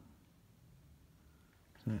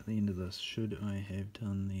 So at the end of this, should I have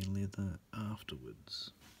done the leather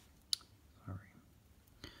afterwards? Sorry.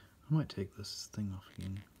 I might take this thing off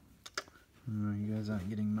again. You guys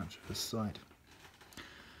aren't getting much of a sight.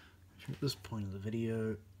 If you're at this point of the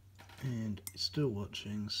video and still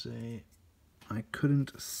watching, say, I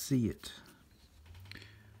couldn't see it.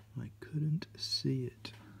 I couldn't see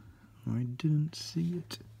it. I didn't see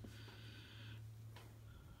it.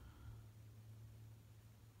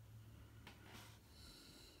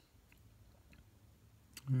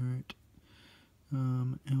 Alright,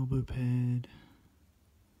 elbow pad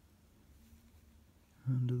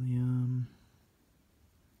under the arm.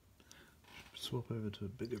 Swap over to a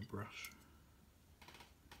bigger brush.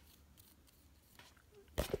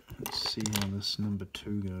 Let's see how this number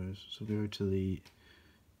 2 goes. So go to the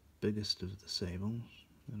biggest of the sables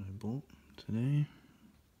that I bought today.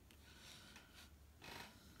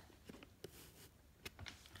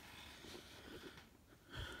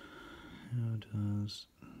 How does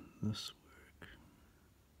this work?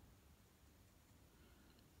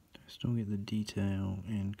 I still get the detail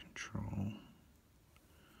and control,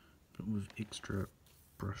 but with extra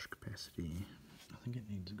brush capacity. I think it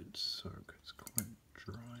needs a good soak, it's quite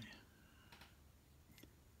dry.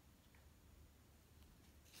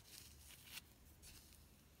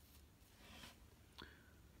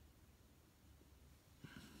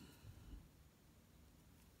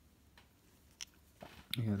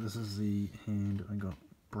 Yeah, this is the hand I got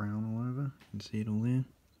brown all over. You can see it all there.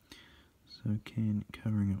 So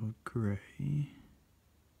covering it with grey.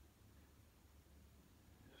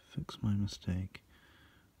 Fix my mistake.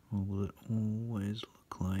 Or will it always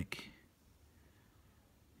look like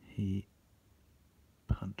he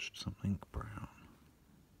punched something brown?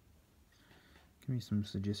 Give me some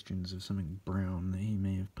suggestions of something brown that he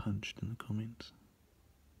may have punched in the comments.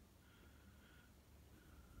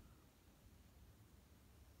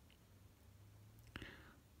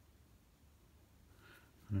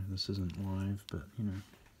 I know this isn't live, but you know,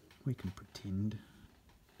 we can pretend.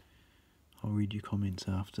 I'll read your comments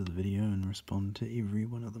after the video and respond to every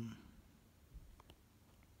one of them.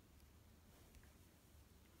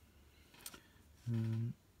 Is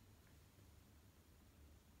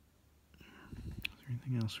there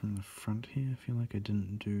anything else from the front here? I feel like I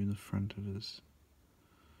didn't do the front of his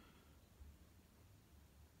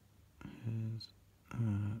thing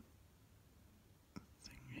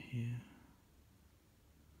here.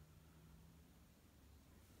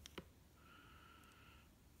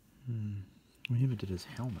 We never did his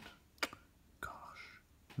helmet. Gosh,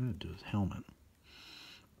 we never did his helmet.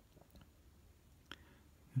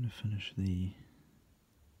 I'm going to finish the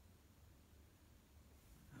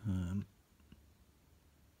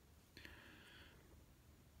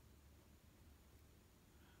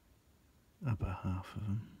upper half of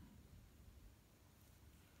him.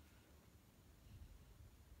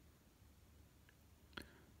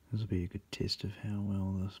 This will be a good test of how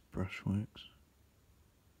well this brush works.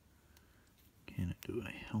 Can it do a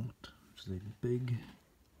helmet? Which is a big,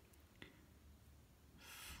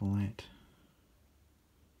 flat,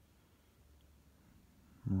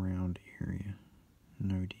 round area,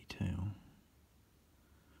 no detail.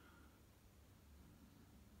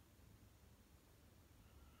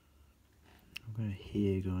 I've got a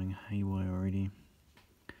hair going haywire already.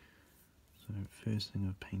 So first thing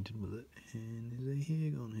I've painted with it, and there's a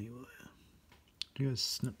hair gone haywire. Do you guys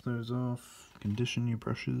snip those off? Condition your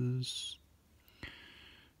brushes?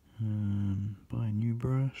 Buy a new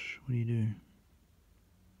brush? What do you do?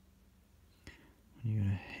 When you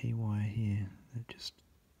got a haywire hair that just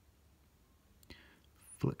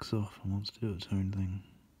flicks off and wants to do its own thing.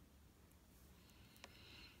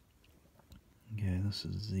 Okay, this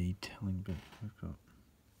is the telling bit. I've got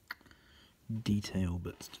detail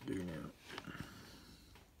bits to do now.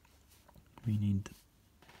 We need the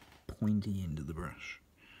pointy end of the brush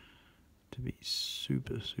to be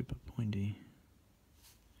super pointy.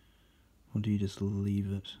 Or do you just leave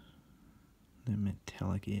it, the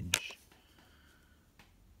metallic edge?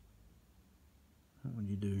 What would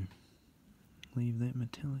you do? Leave that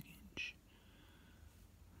metallic edge.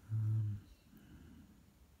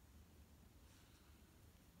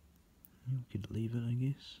 You could leave it, I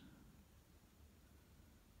guess.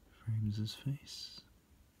 Frames his face.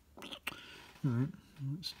 Alright,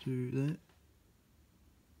 let's do that.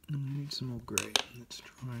 I need some more grey. That's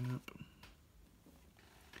drying up.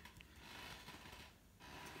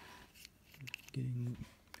 Getting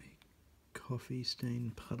a coffee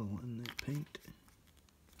stained puddle in that paint.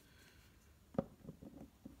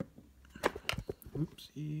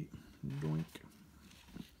 Oopsie, doink.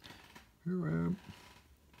 Hurrah.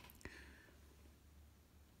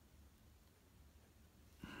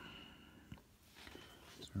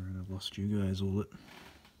 Sorry, I've lost you guys all at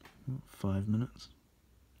 5 minutes.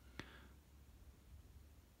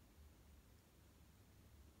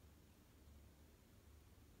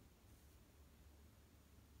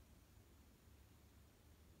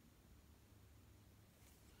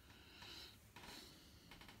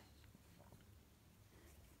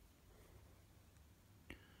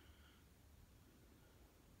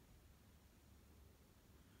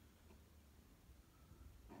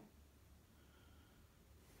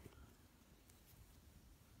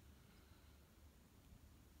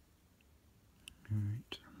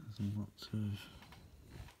 Alright, there's lots of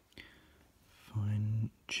fine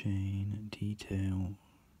chain detail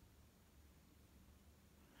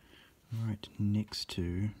right next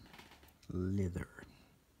to leather.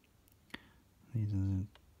 These are the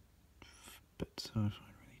bits I find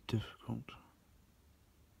really difficult,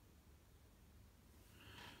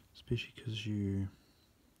 especially because you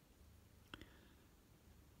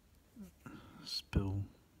spill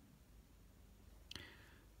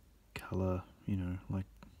colour, you know, like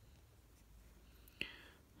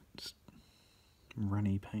it's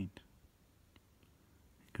runny paint.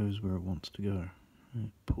 It goes where it wants to go.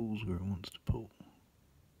 It pulls where it wants to pull.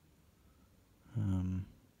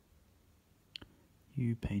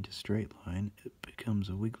 You paint a straight line, it becomes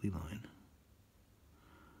a wiggly line.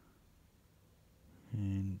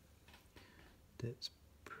 And that's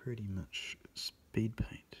pretty much speed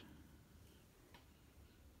paint.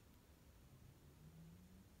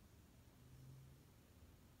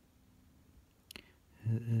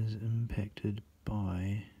 It is impacted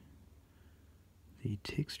by the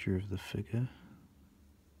texture of the figure,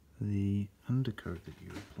 the undercoat that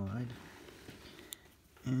you applied,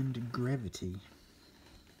 and gravity.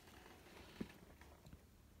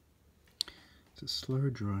 It's a slow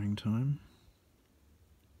drying time,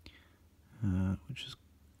 which is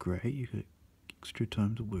great. You get extra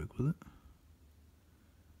time to work with it,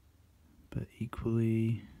 but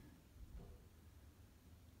equally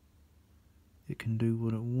it can do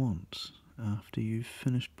what it wants after you've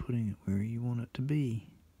finished putting it where you want it to be.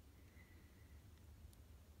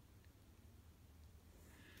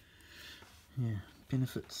 Yeah,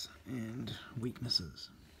 benefits and weaknesses.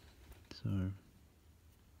 So,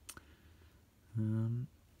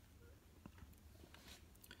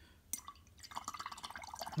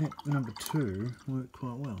 that number 2 worked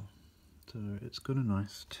quite well. So it's got a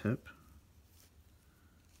nice tip.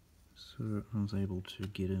 So I was able to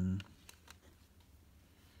get in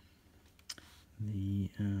the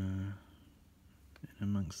in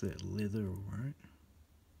amongst that leather, alright.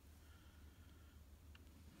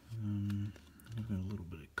 I've got a little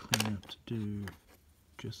bit of clean up to do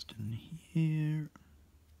just in here.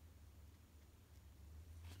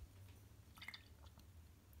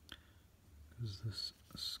 Because this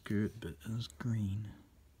skirt bit is green.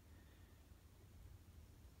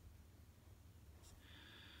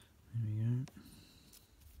 There we go.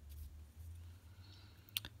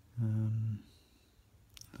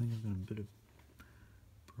 I think I've got a bit of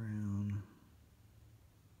brown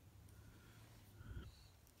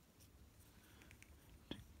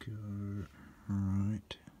to go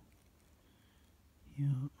right here.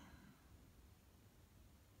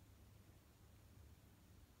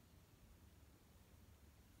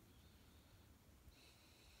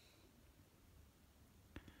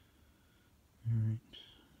 Alright.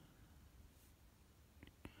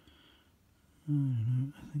 I don't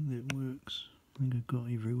know, I think that works. I think I've got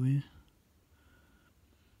everywhere.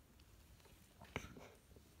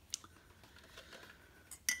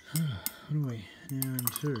 What are we now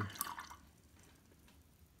into?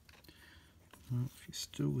 Well, if you're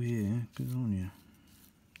still here, good on you.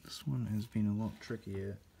 This one has been a lot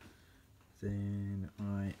trickier than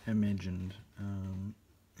I imagined,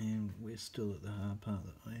 and we're still at the hard part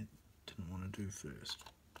that I didn't want to do first.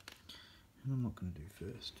 And I'm not going to do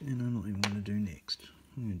first, and I'm not even going to do next.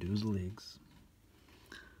 What I'm going to do is legs.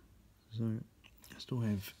 So, I still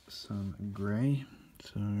have some grey,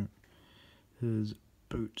 so his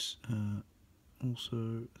boots are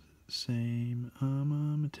also same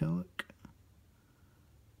armour metallic.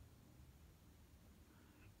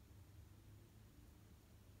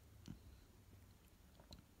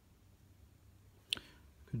 I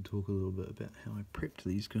could talk a little bit about how I prepped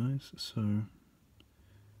these guys. So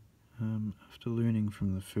after learning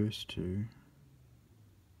from the first two,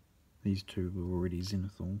 these two were already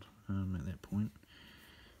zenithal at that point,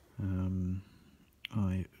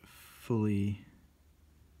 I fully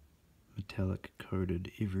metallic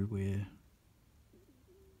coated everywhere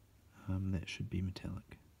that should be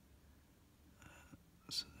metallic.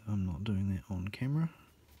 So I'm not doing that on camera,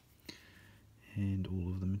 and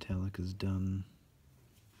all of the metallic is done.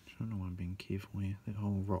 I don't know why I'm being careful here. That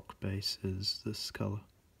whole rock base is this colour,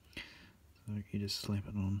 so you just slap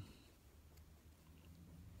it on.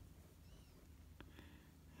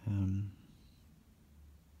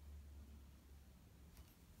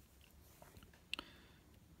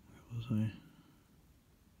 Where was I?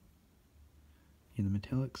 Yeah, the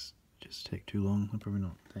metallics just take too long. They're probably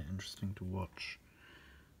not that interesting to watch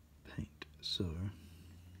paint, so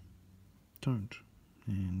don't.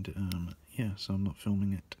 And yeah, so I'm not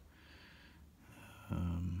filming it.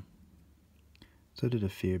 So I did a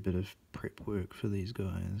fair bit of prep work for these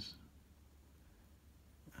guys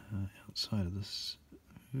outside of this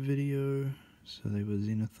video. So they were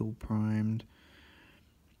zenithal primed.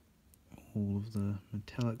 All of the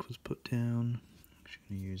metallic was put down. I'm actually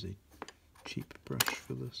going to use a cheap brush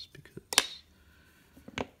for this because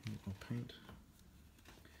I need more paint.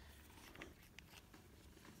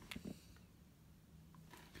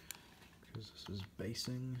 Because this is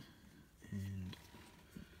basing, and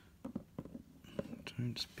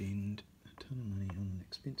don't spend a ton of money on an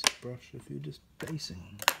expensive brush if you're just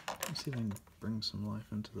basing. Let's see if I can bring some life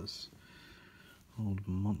into this old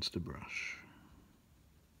monster brush.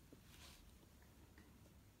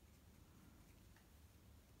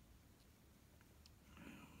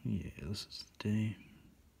 Yeah, this is the day.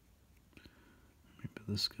 Remember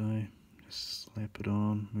this guy? Just slap it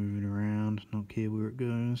on, move it around, not care where it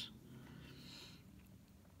goes.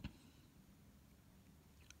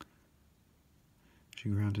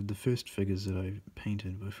 Granted, the first figures that I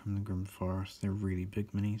painted were from the Grim Forest. They're really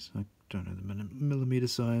big minis. I don't know the millimeter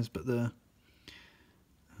size, but they're...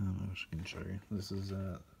 I can show you. This is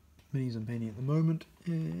minis I'm painting at the moment,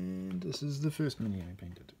 and this is the first mini I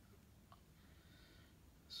painted.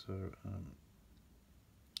 So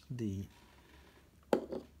the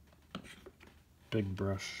big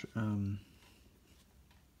brush,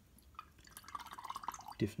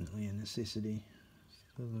 definitely a necessity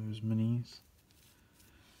for those minis.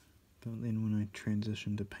 But then when I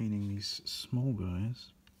transitioned to painting these small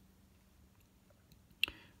guys,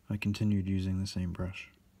 I continued using the same brush.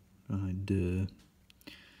 Duh.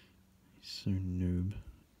 So noob.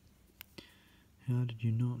 How did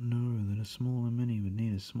you not know that a smaller mini would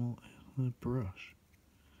need a smaller brush?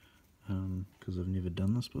 Because I've never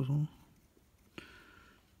done this before.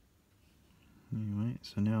 Anyway,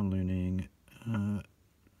 so now I'm learning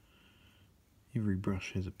every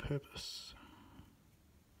brush has a purpose.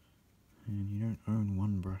 And you don't own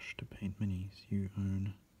one brush to paint minis, you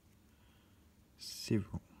own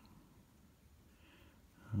several.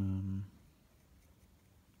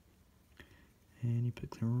 And you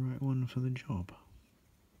pick the right one for the job.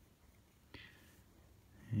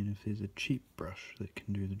 And if there's a cheap brush that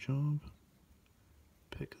can do the job,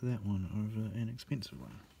 pick that one over an expensive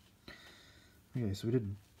one. Okay, so we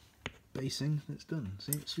did basing, that's done.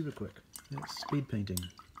 See, it's super quick. That's speed painting.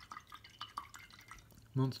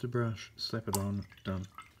 Monster brush, slap it on, done.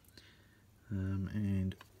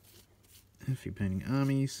 And if you're painting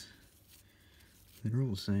armies, they're all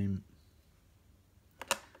the same.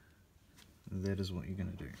 That is what you're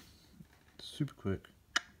going to do. Super quick,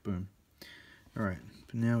 boom. Alright,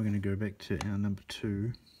 but now we're going to go back to our number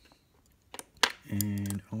 2,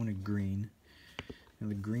 and I want a green. Now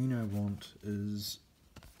the green I want is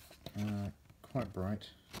quite bright,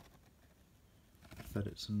 but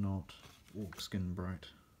it's not orc skin bright.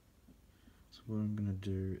 So what I'm going to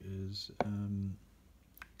do is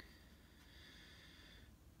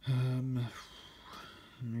let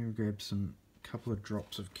me grab some couple of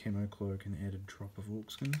drops of camo cloak and add a drop of orc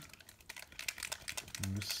skin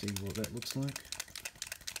and just see what that looks like.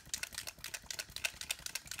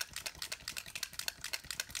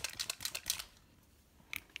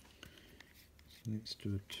 So let's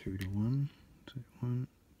do a 2 to 1. So 1,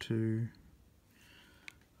 2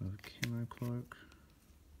 of camo cloak,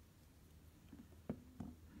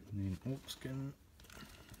 and then orc skin.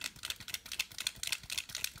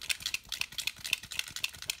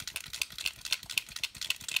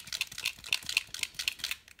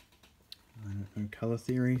 I don't know colour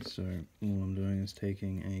theory, so all I'm doing is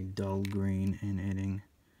taking a dull green and adding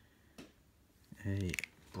a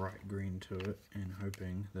bright green to it and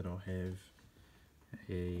hoping that I'll have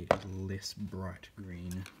a less bright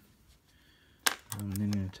green. I'm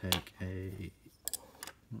then going to take a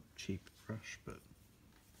not cheap brush, but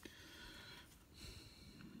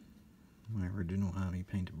my original Army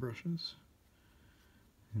Painter brushes,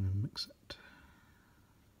 and then mix it.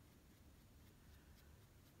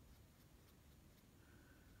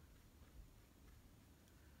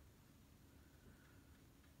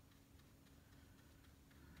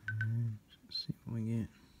 And see what we get.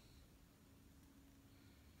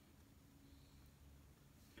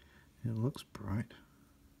 It looks bright.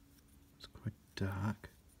 It's quite dark.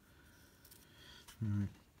 Alright,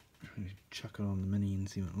 I'm going to chuck it on the mini and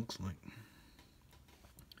see what it looks like.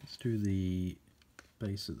 Let's do the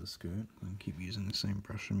base of the skirt. I'm going to keep using the same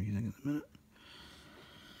brush I'm using at the minute.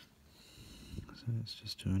 So let's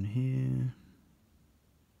just do in here.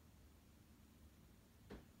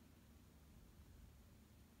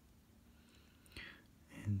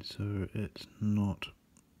 And so it's not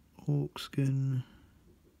orc skin.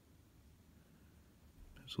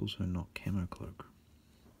 It's also not camo cloak.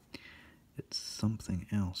 It's something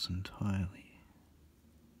else entirely.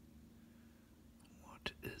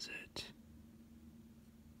 What is it?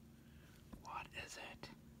 What is it?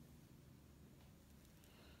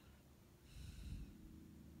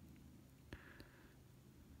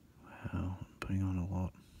 Wow, I'm putting on a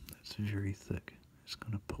lot. That's very thick. It's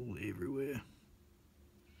gonna pull everywhere.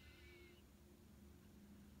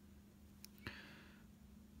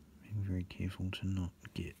 Being very careful to not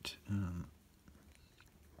get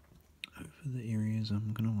over the areas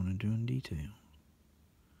I'm going to want to do in detail.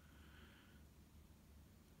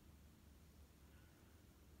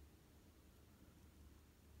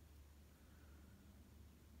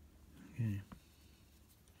 Okay.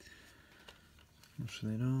 Wash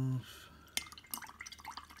that off.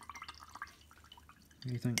 What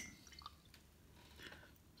do you think? Is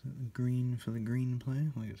that the green for the green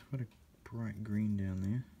player? Like, it's quite a bright green down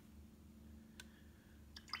there.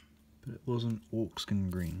 But it wasn't orc skin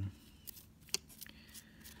green.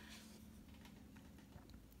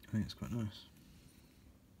 I think it's quite nice.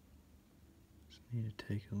 Just need to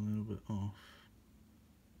take a little bit off.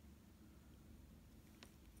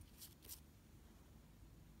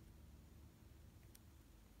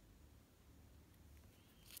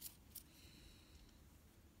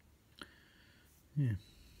 yeah,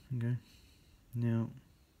 okay. Now,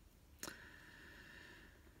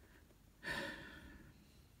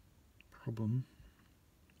 problem,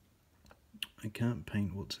 I can't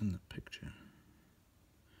paint what's in the picture.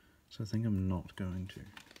 So I think I'm not going to.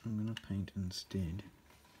 I'm going to paint instead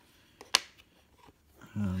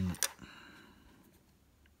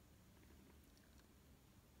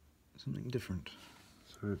something different.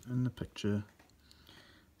 So in the picture,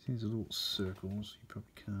 see these little circles, you probably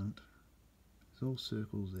can't. There's all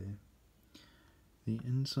circles there. The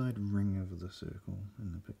inside ring of the circle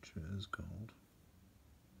in the picture is gold.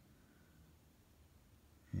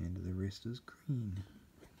 And the rest is green.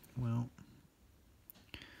 Well,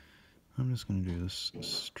 I'm just going to do this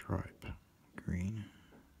stripe green.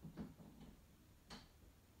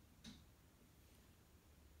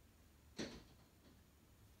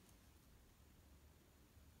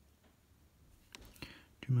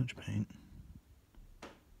 Too much paint.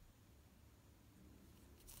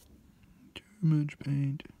 Too much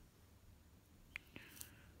paint.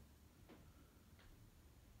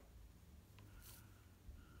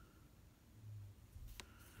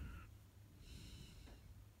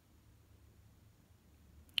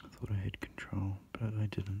 I thought I had control, but I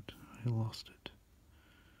didn't. I lost it.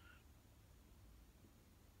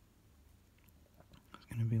 It's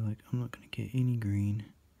going to be like, I'm not going to get any green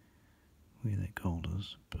where that gold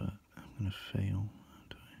is, but I'm going to fail,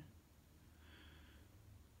 aren't I?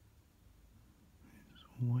 There's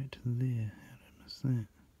white there. How did I miss that?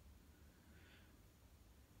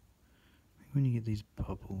 I think when you get these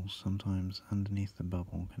bubbles, sometimes underneath the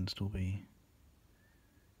bubble can still be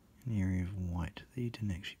an area of white that you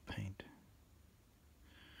didn't actually paint.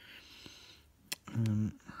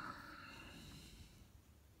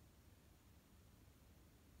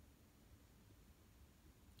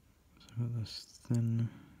 So this thin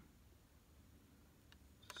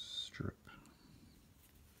strip.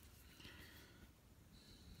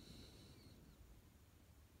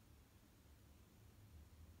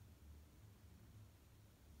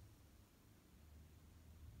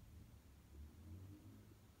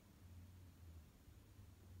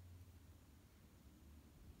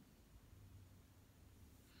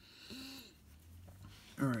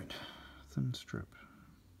 Alright, thin strip.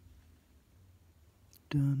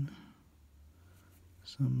 Done.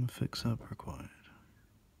 Some fix-up required.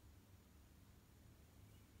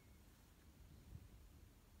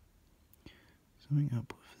 Something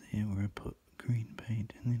up with there where I put green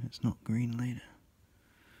paint and then it's not green later.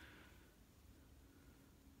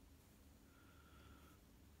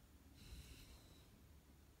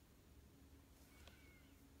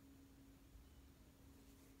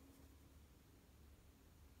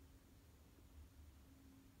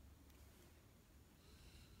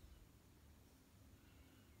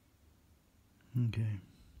 Okay,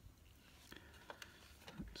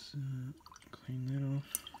 let's clean that off.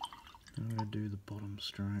 I'm going to do the bottom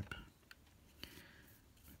stripe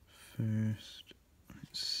first.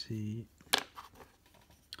 Let's see,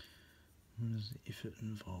 what is the effort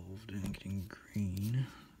involved in getting green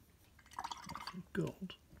off of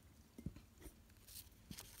gold?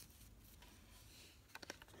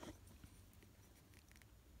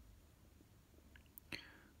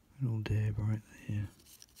 Little dab right there.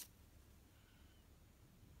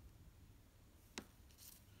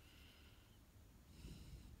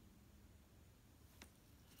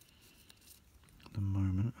 At the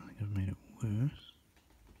moment, I think I've made it worse.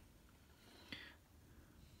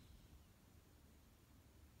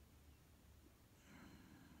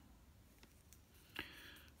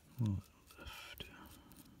 We'll lift.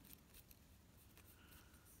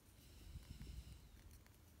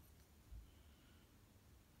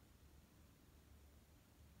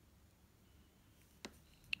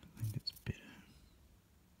 I think it's better.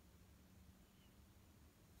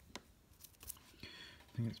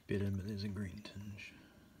 I think it's better, but there's a green tinge.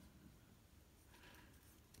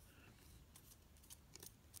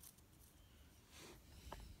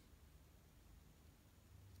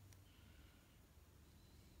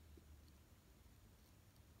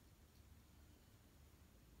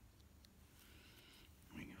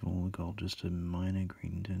 We give all the gold just a minor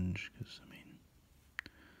green tinge, because, I mean,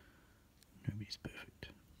 nobody's perfect.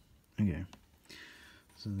 Okay,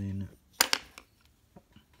 so then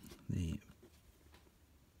the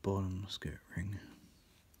bottom skirt ring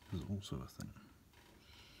is also a thing.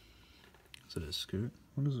 Is it a skirt?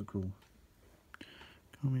 What is it called?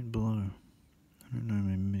 Comment below. I don't know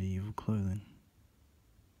my medieval clothing.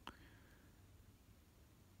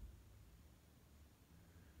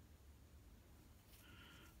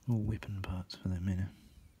 Or weapon parts for that matter.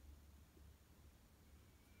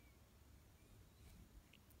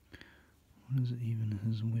 What is even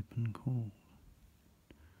his weapon called?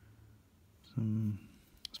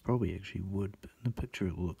 It's probably actually wood, but in the picture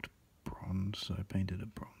it looked bronze, so I painted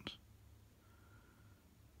it bronze.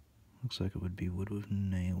 Looks like it would be wood with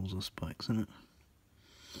nails or spikes in it.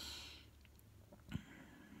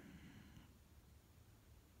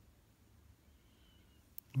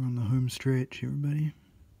 We're on the home stretch, everybody.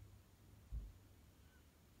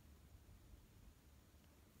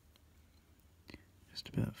 Just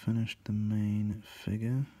about finished the main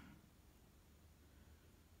figure.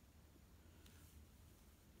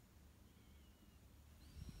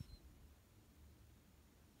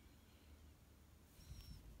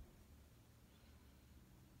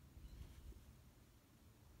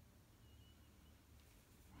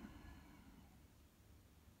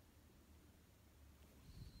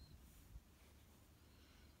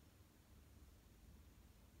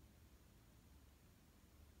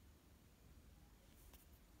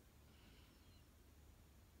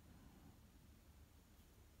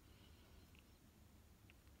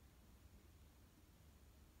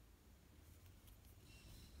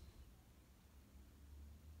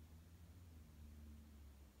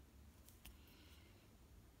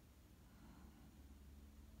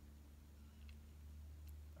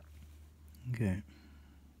 Okay.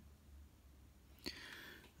 I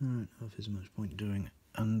don't know if there's much point doing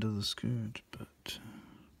under the skirt, but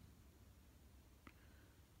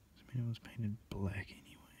I mean, it was painted black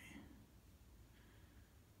anyway.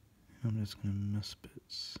 I'm just gonna miss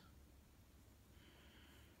bits.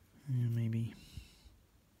 Yeah, maybe.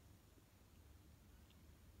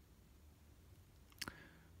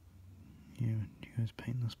 Yeah, do you guys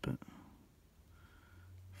paint this bit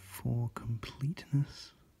for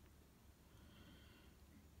completeness?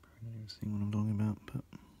 Probably not even seeing what I'm talking about, but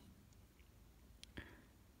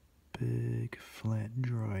big, flat,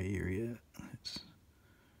 dry area. It's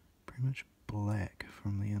pretty much black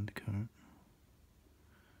from the undercoat.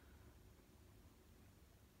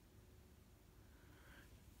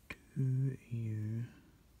 Do you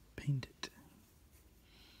paint it?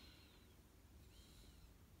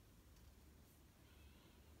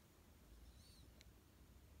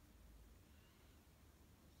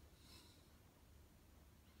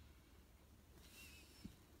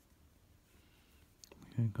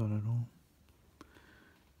 I got it all.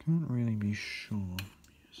 Can't really be sure. Let me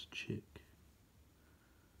just check.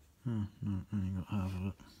 Oh, no, I only got half of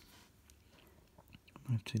it.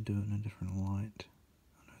 I have to do it in a different light.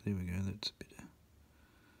 Oh no, there we go, that's better.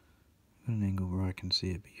 Got an angle where I can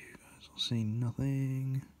see it, but you guys will see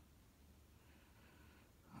nothing.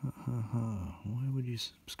 Ha ha ha. Why would you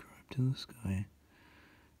subscribe to this guy?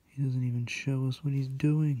 He doesn't even show us what he's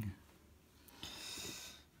doing.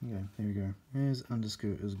 Okay, there we go. His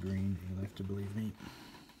underskirt is green, you'll have to believe me.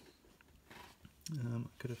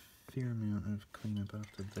 Got a fair amount of cleanup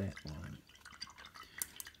after that line.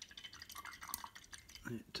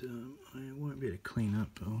 That I won't be able to clean up,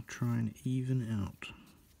 but I'll try and even out.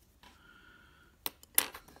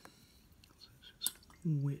 So let's just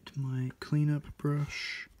wet my cleanup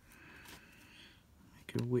brush.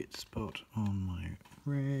 Make a wet spot on my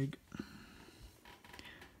rag.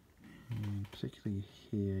 And particularly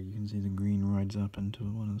here, you can see the green rides up into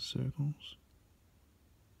one of the circles.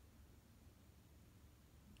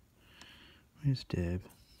 Just dab.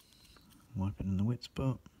 Wipe it in the wet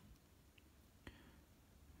spot.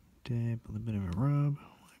 Dab with a bit of a rub.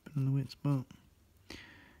 Wipe it in the wet spot.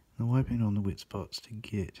 And wiping on the wet spots to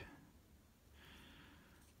get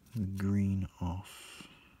the green off.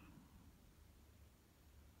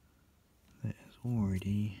 That is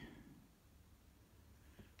already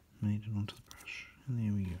made it onto the brush, and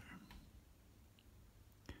there we go.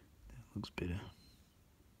 That looks better.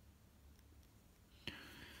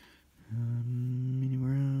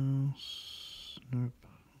 Anywhere else? Nope.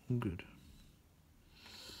 All good.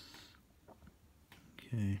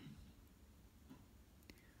 Okay.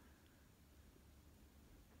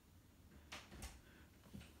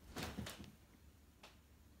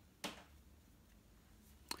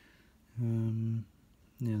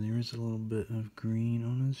 Now there is a little bit of green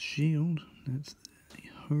on his shield. That's the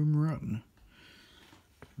home run.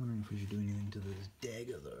 I'm wondering if we should do anything to this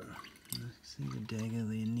dagger though. See the dagger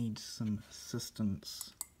there needs some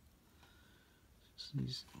assistance. Just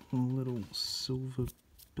these little silver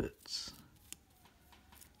bits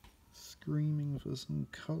screaming for some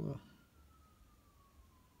colour.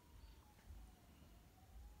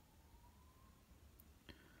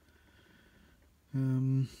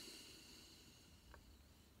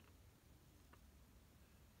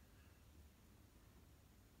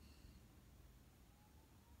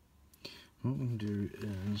 What we'll do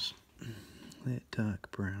is that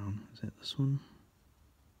dark brown. Is that this one?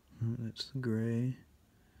 No, that's the grey.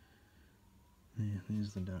 Yeah,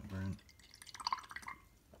 there's the dark brown.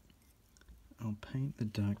 I'll paint the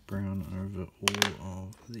dark brown over all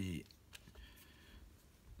of the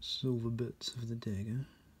silver bits of the dagger.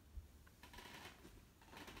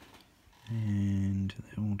 And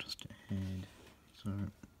that will just add, so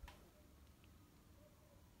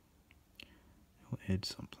it'll add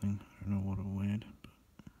something. I don't know what it'll add, but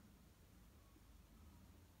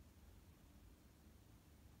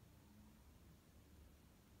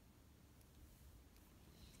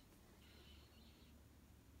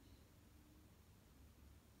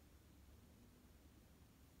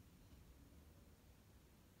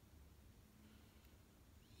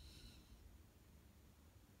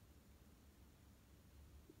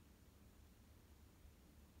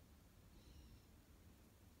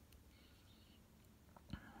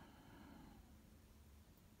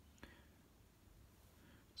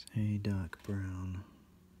a dark brown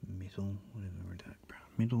metal, whatever a dark brown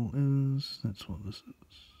metal is, that's what this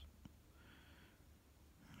is.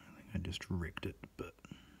 I think I just wrecked it, but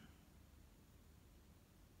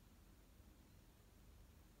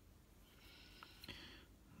at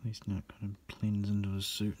least now it kind of blends into his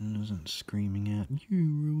suit and isn't screaming out, "You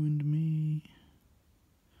ruined me."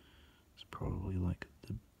 It's probably like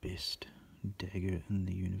the best dagger in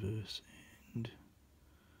the universe, and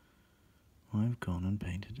I've gone and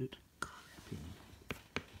painted it crappy.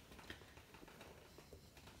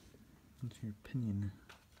 What's your opinion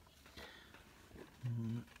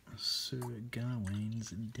on Sir Gawain's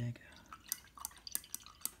dagger?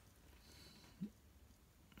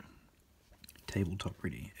 Tabletop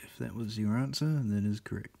ready. If that was your answer, that is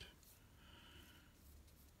correct.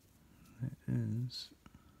 That is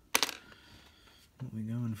what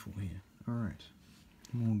we're going for here. Alright,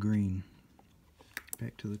 more green.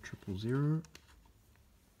 Back to the 000.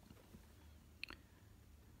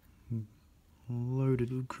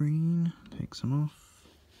 Loaded with green. Take some off.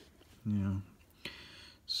 Now,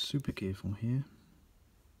 super careful here.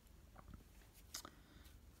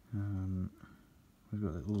 We've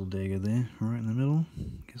got that little dagger there, right in the middle.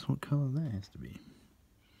 Guess what colour that has to be?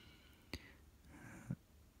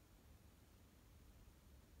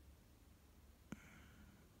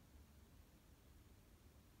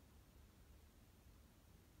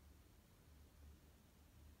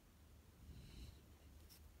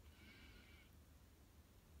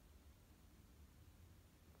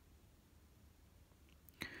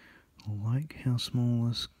 I like how small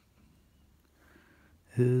this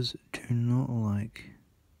is. Do not like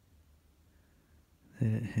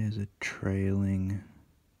that it has a trailing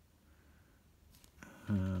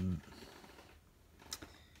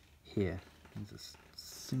hair. There's a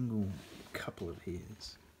single couple of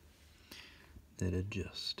hairs that are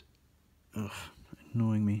just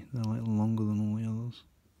annoying me. They're like longer than all the others,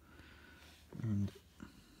 and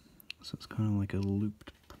so it's kind of like a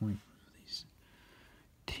looped point of these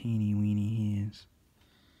teeny weeny hairs.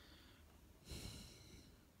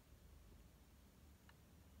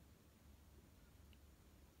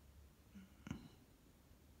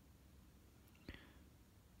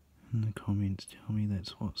 And the comments tell me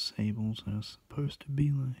that's what sables are supposed to be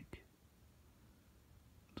like.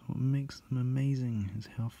 That's what makes them amazing, is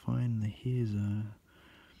how fine the hairs are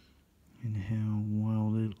and how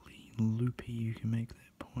wildly loopy you can make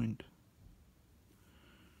that point.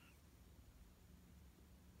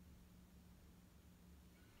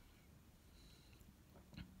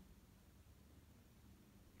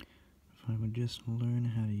 If I would just learn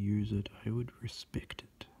how to use it, I would respect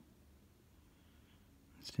it,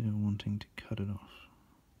 instead of wanting to cut it off.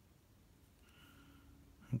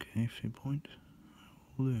 Okay, fair point.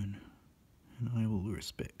 I will learn, and I will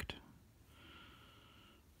respect.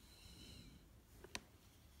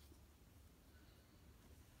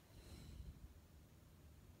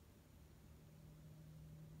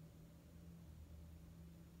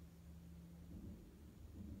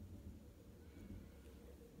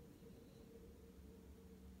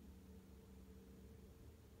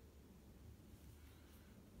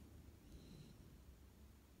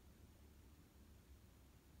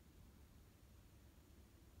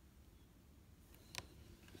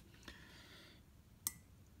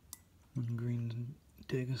 One green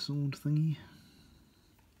dagger sword thingy.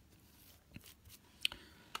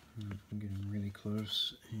 I'm getting really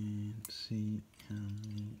close and see how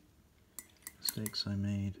many mistakes I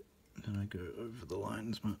made. Did I go over the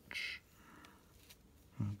lines much?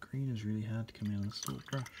 Oh, green is really hard to come out of the silk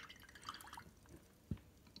brush.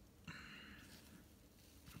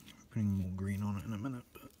 Putting more green on it in a minute,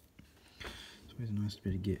 but it's always nice to be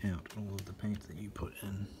able to get out all of the paint that you put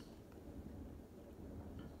in.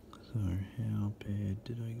 So how bad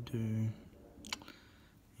did I do?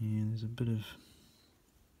 Yeah, there's a bit of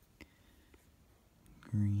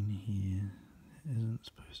green here that isn't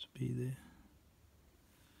supposed to be there.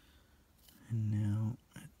 And now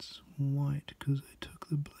it's white because I took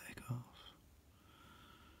the black off.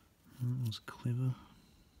 That was clever.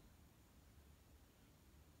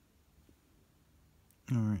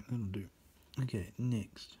 Alright, that'll do. Okay,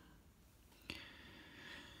 next.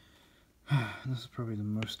 This is probably the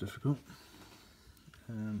most difficult.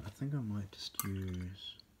 I think I might just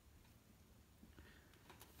use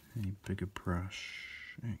a bigger brush,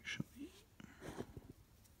 actually.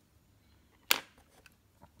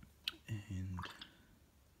 And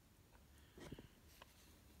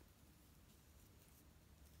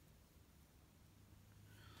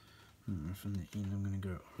I don't know if in the end I'm going to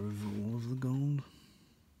go over all of the gold.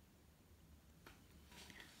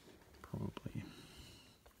 Probably.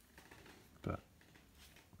 But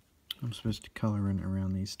I'm supposed to colour in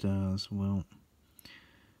around these stars. Well,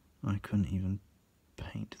 I couldn't even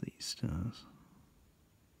paint these stars.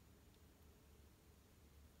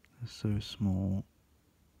 They're so small,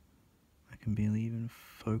 I can barely even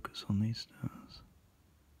focus on these stars.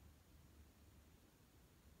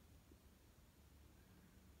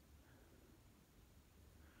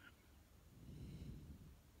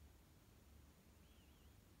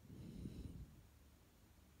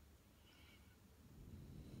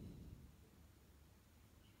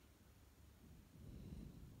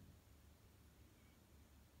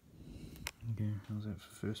 Okay, how's that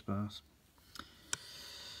for first pass?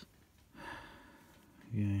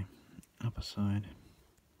 Okay, upper side.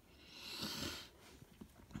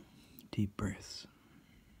 Deep breaths.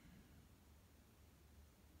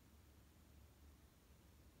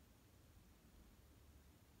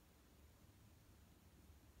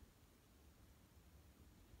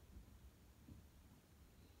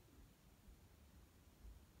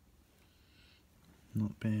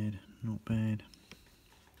 Not bad, not bad.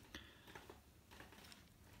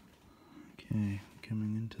 Okay,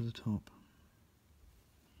 coming into the top.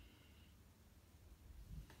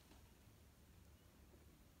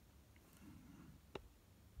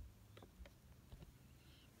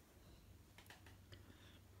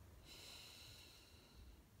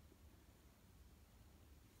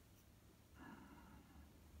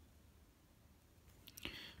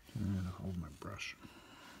 I'm going to hold my brush.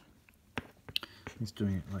 He's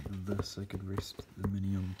doing it like this. I could rest the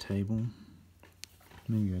mini on the table.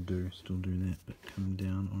 Maybe I do still do that, but come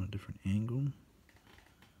down on a different angle.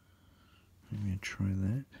 Maybe I try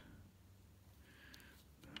that.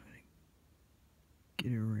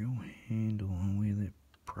 Get a real handle on where that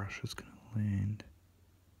brush is going to land.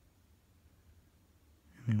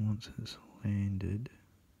 And then once it's landed,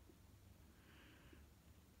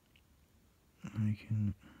 I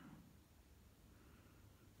can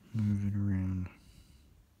move it around.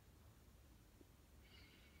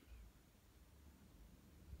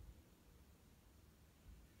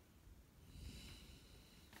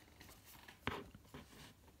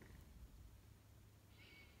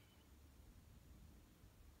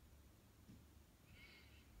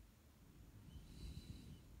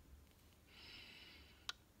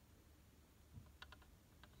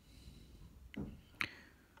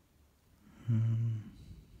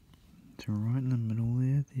 So right in the middle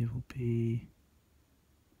there will be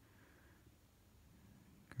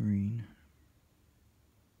green,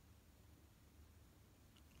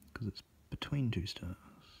 because it's between two stars,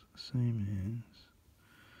 same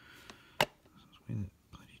as, this is where that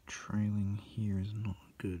bloody trailing here is not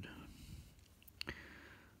good. I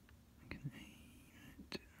can aim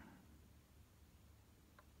it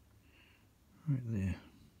right there,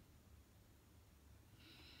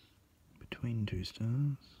 between two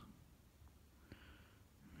stars.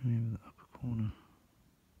 Maybe the upper corner.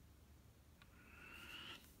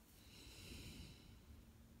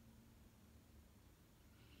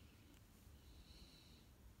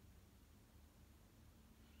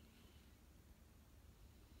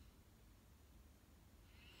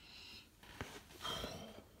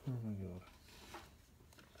 Oh my god.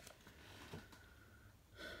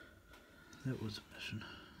 That was a mission,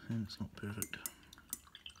 and it's not perfect.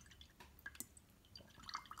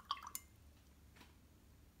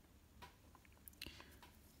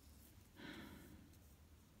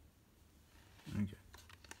 Okay,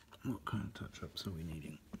 what kind of touch-ups are we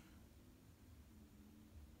needing?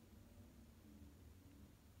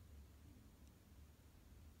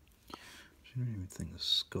 I don't even think the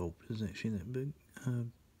sculpt is actually that big,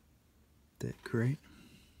 that great.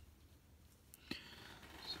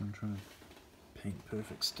 So I'm trying to paint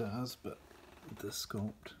perfect stars, but the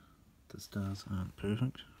sculpt, the stars aren't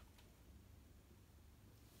perfect.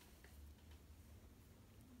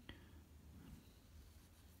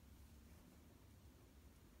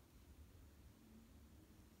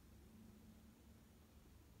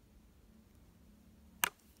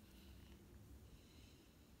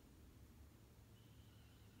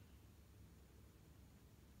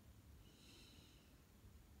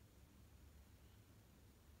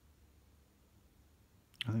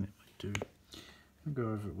 do. I'll go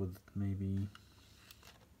over it with maybe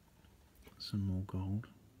some more gold,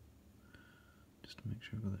 just to make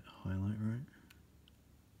sure I've got that highlight right.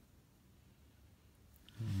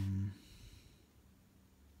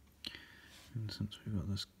 And since we've got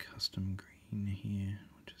this custom green here,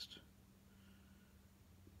 we'll just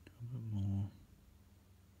do a bit more.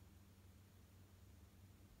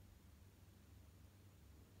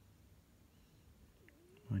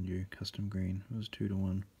 Mind you, custom green, it was 2 to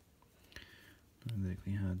 1. Not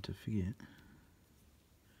exactly hard to forget.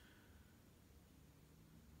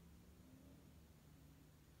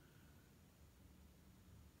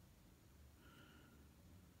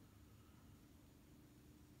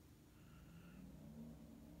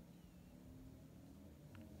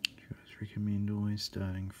 Recommend always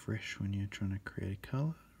starting fresh when you're trying to create a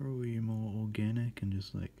colour, or are you more organic and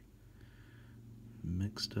just like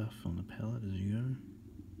mix stuff on the palette as you go?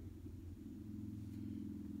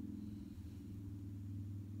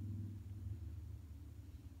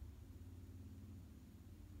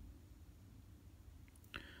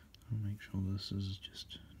 I'll make sure this is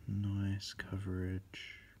just nice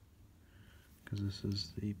coverage, because this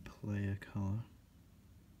is the player colour.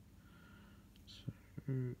 So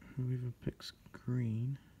whoever picks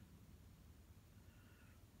green,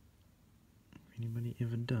 if anybody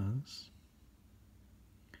ever does,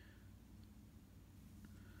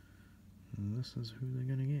 this is who they're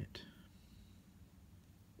gonna get.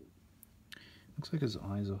 Looks like his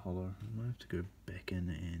eyes are hollow. I might have to go back in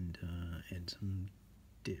and add some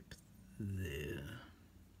depth there.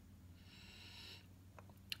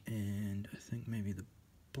 And I think maybe the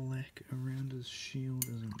black around his shield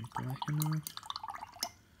isn't black enough.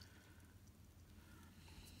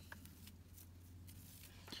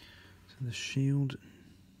 The shield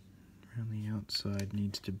around the outside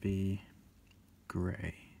needs to be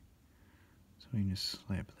grey, so we can just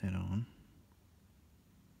slap that on.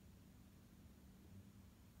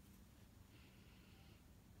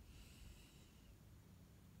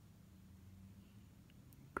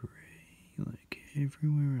 Grey like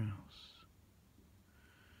everywhere else.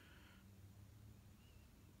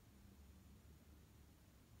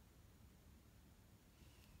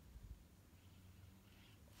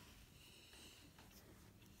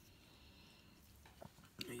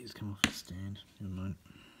 He's come off the stand, never mind.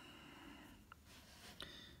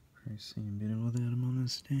 Probably see him better without him on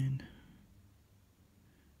his stand.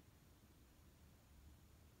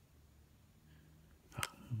 Oh,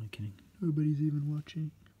 who am I kidding? Nobody's even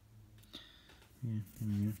watching. Yeah, there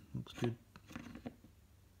we go, looks good.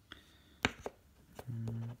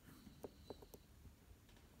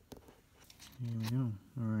 Here we go.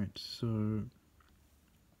 Alright, so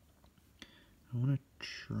I want to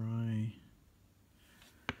try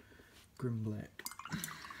Grim Black.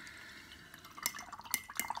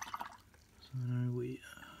 So I know we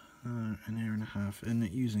are an hour and a half in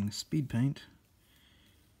using Speedpaint.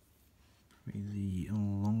 Probably the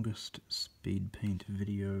longest Speedpaint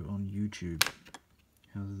video on YouTube.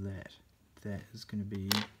 How's that? That is going to be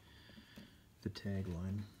the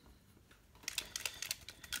tagline.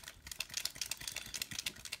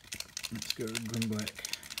 Let's go Grim Black.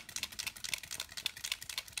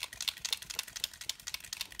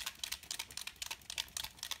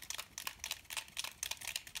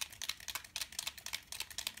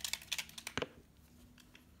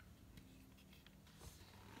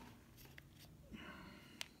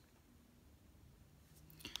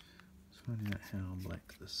 Find out how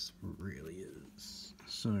black this really is.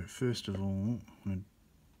 So first of all, I'm going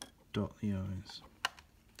to dot the eyes.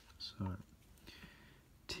 So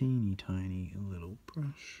teeny tiny little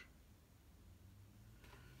brush.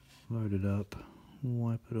 Load it up,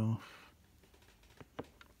 wipe it off,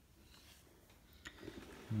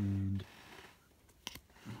 and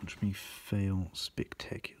watch me fail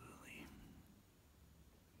spectacularly.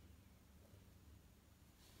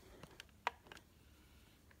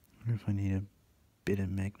 I wonder if I need a better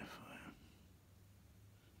magnifier.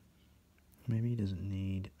 Maybe he doesn't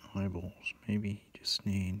need eyeballs, maybe he just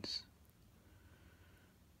needs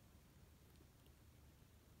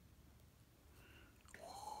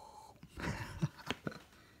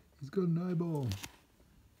he's got an eyeball.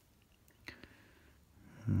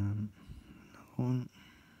 Another one.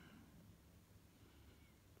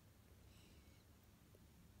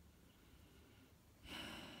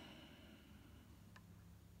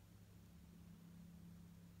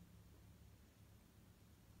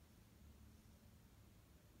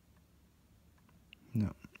 No,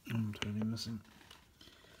 I'm totally missing.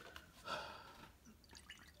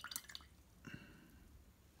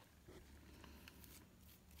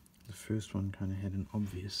 The first one kind of had an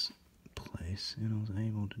obvious player face and I was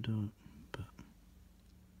able to do it, but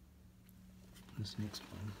this next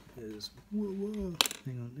one is, whoa,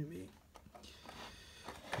 hang on, let me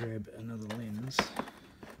grab another lens.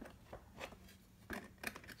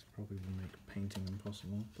 This probably will make painting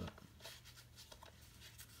impossible, but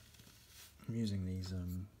I'm using these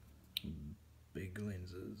big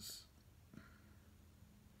lenses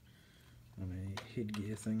on a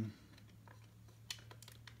headgear thing.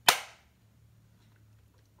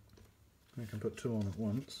 I can put two on at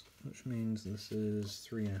once, which means this is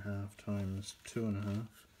 3.5 times 2.5,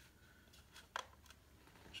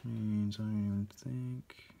 which means I don't even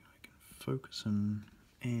think I can focus him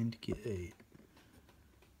and get a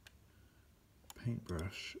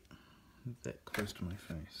paintbrush that close to my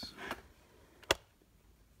face.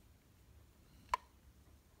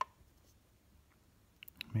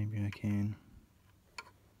 Maybe I can.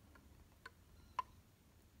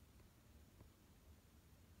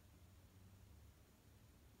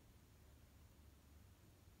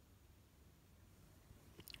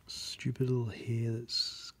 Stupid little hair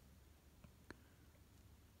that's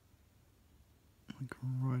like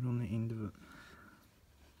right on the end of it.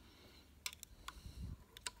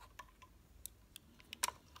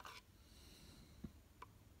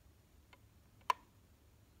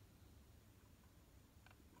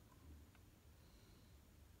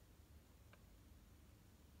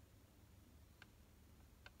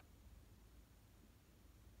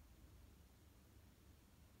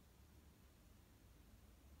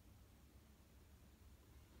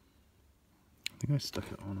 I think I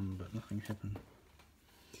stuck it on him, but nothing happened.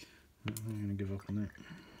 I'm going to give up on that.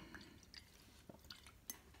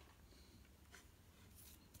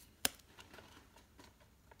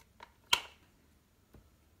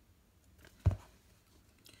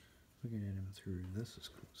 Looking at him through this is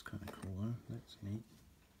kind of cool though, that's neat.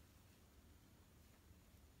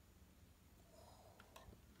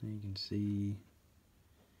 There you can see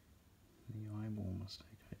the eyeball mistake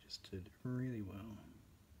I just did really well.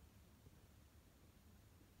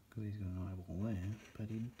 Because he's got an eyeball there, but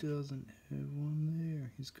he doesn't have one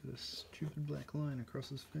there. He's got a stupid black line across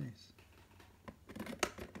his face. I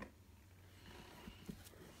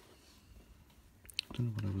don't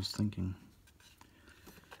know what I was thinking.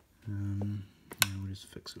 We'll just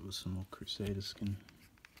fix it with some more Crusader skin.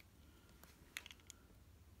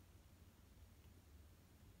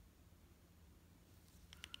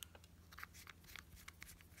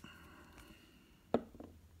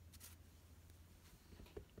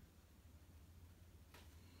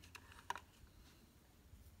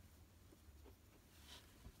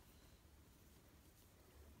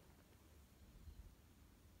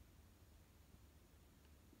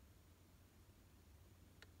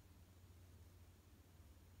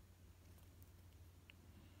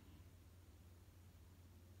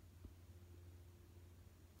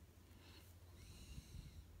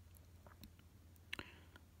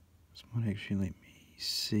 This might actually let me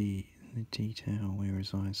see the detail where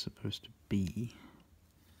his eye is supposed to be.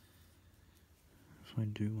 If I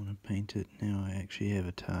do want to paint it, now I actually have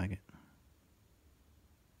a target.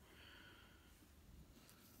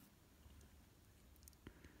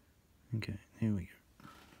 Okay, here we go.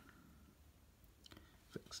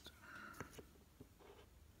 Fixed.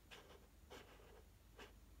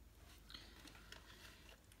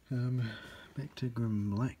 Back to Grim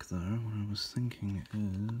Black though, what I was thinking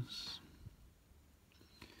is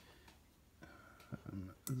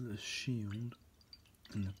the shield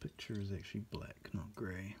in the picture is actually black, not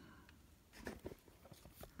grey.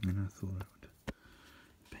 And I thought I would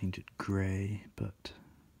paint it grey, but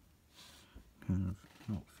kind of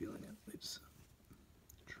not feeling it. Let's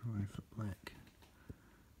try for black,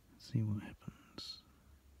 see what happens.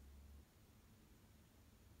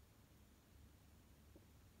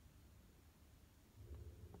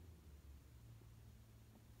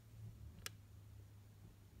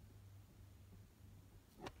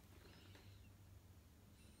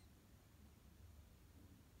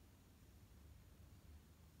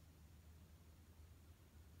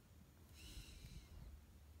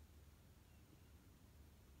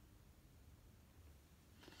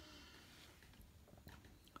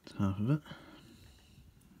 Half of it.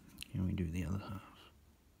 Can we do the other half?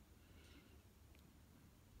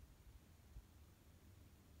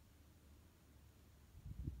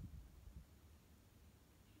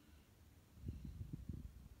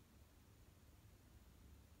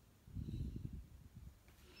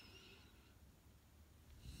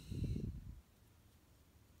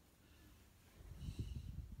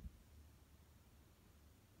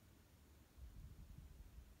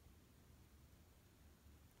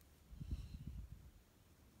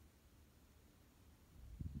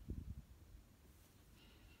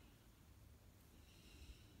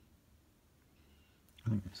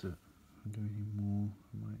 think that's it. If I do any more,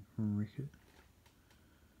 I might wreck it.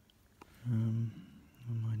 I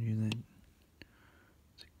might do that.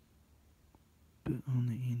 It's a bit on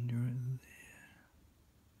the end right there.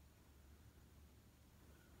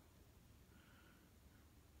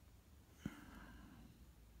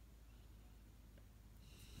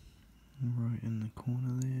 Right in the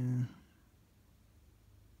corner there. And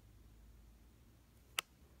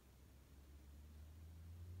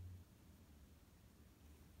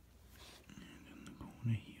in the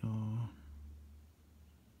corner here.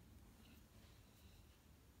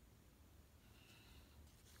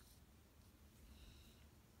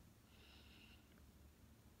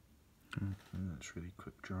 And that's really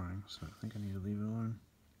quick drying, so I think I need to leave it alone.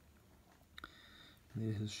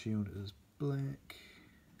 There, his shield is black.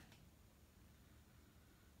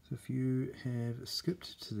 So if you have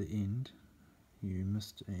skipped to the end, you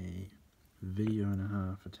missed a video and a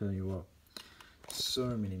half. I tell you what,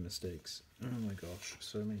 so many mistakes. Oh my gosh,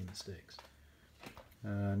 so many mistakes.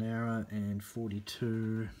 An hour and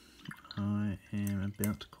 42. I am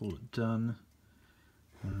about to call it done.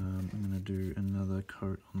 I'm going to do another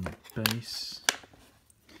coat on the base.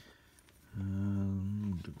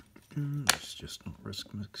 Let's just not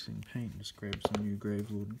risk mixing paint, just grab some new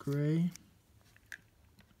Gravelord Grey.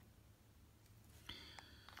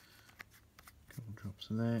 Couple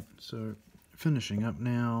drops of that. So, finishing up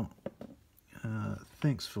now.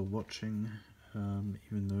 Thanks for watching,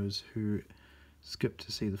 even those who skipped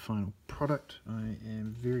to see the final product. I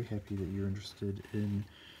am very happy that you're interested in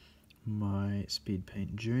my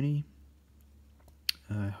Speedpaint journey.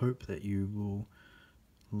 I hope that you will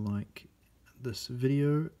like this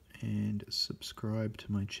video and subscribe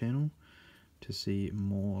to my channel to see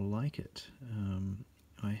more like it.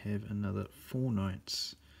 I have another 4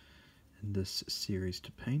 nights in this series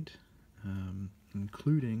to paint,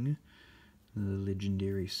 including the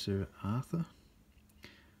legendary Sir Arthur.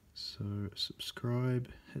 So subscribe,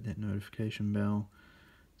 hit that notification bell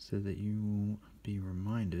so that you will be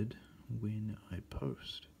reminded when I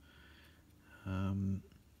post.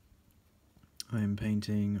 I am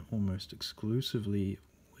painting almost exclusively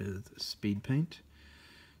with Speedpaint,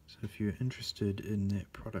 so if you're interested in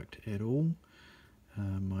that product at all,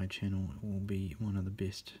 my channel will be one of the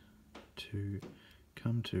best to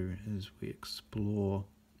come to as we explore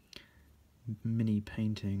mini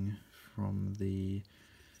painting from the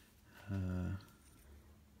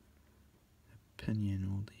opinion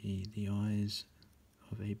or the eyes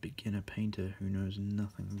of a beginner painter who knows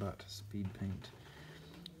nothing but speed paint.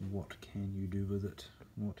 What can you do with it?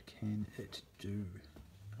 What can it do?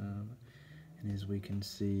 And as we can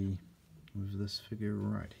see with this figure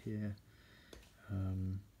right here,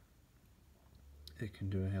 it can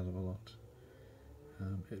do a hell of a lot.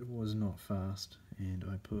 It was not fast, and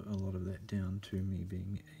I put a lot of that down to me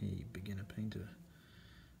being a beginner painter.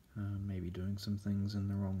 Maybe doing some things in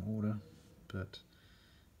the wrong order, but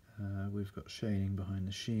we've got shading behind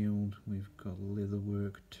the shield, we've got leather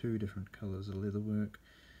work, 2 different colours of leather work,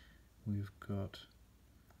 we've got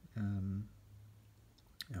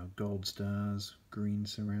our gold stars, green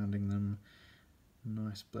surrounding them,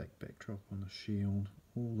 nice black backdrop on the shield.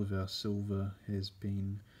 All of our silver has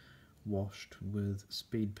been washed with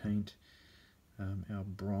speed paint. Our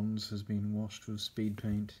bronze has been washed with speed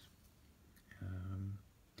paint. The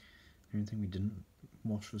only thing we didn't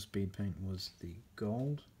wash with speed paint was the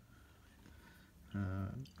gold.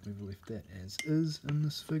 We've left that as is in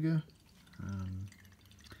this figure,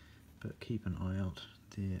 but keep an eye out.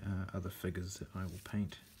 There are other figures that I will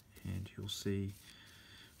paint, and you'll see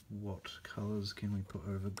what colours can we put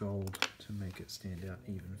over gold to make it stand out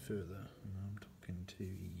even further. And I'm talking to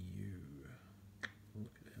you.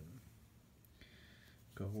 Look at him.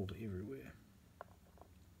 Gold everywhere.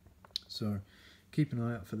 So keep an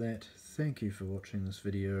eye out for that. Thank you for watching this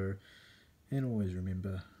video, and always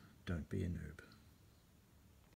remember, don't be a noob.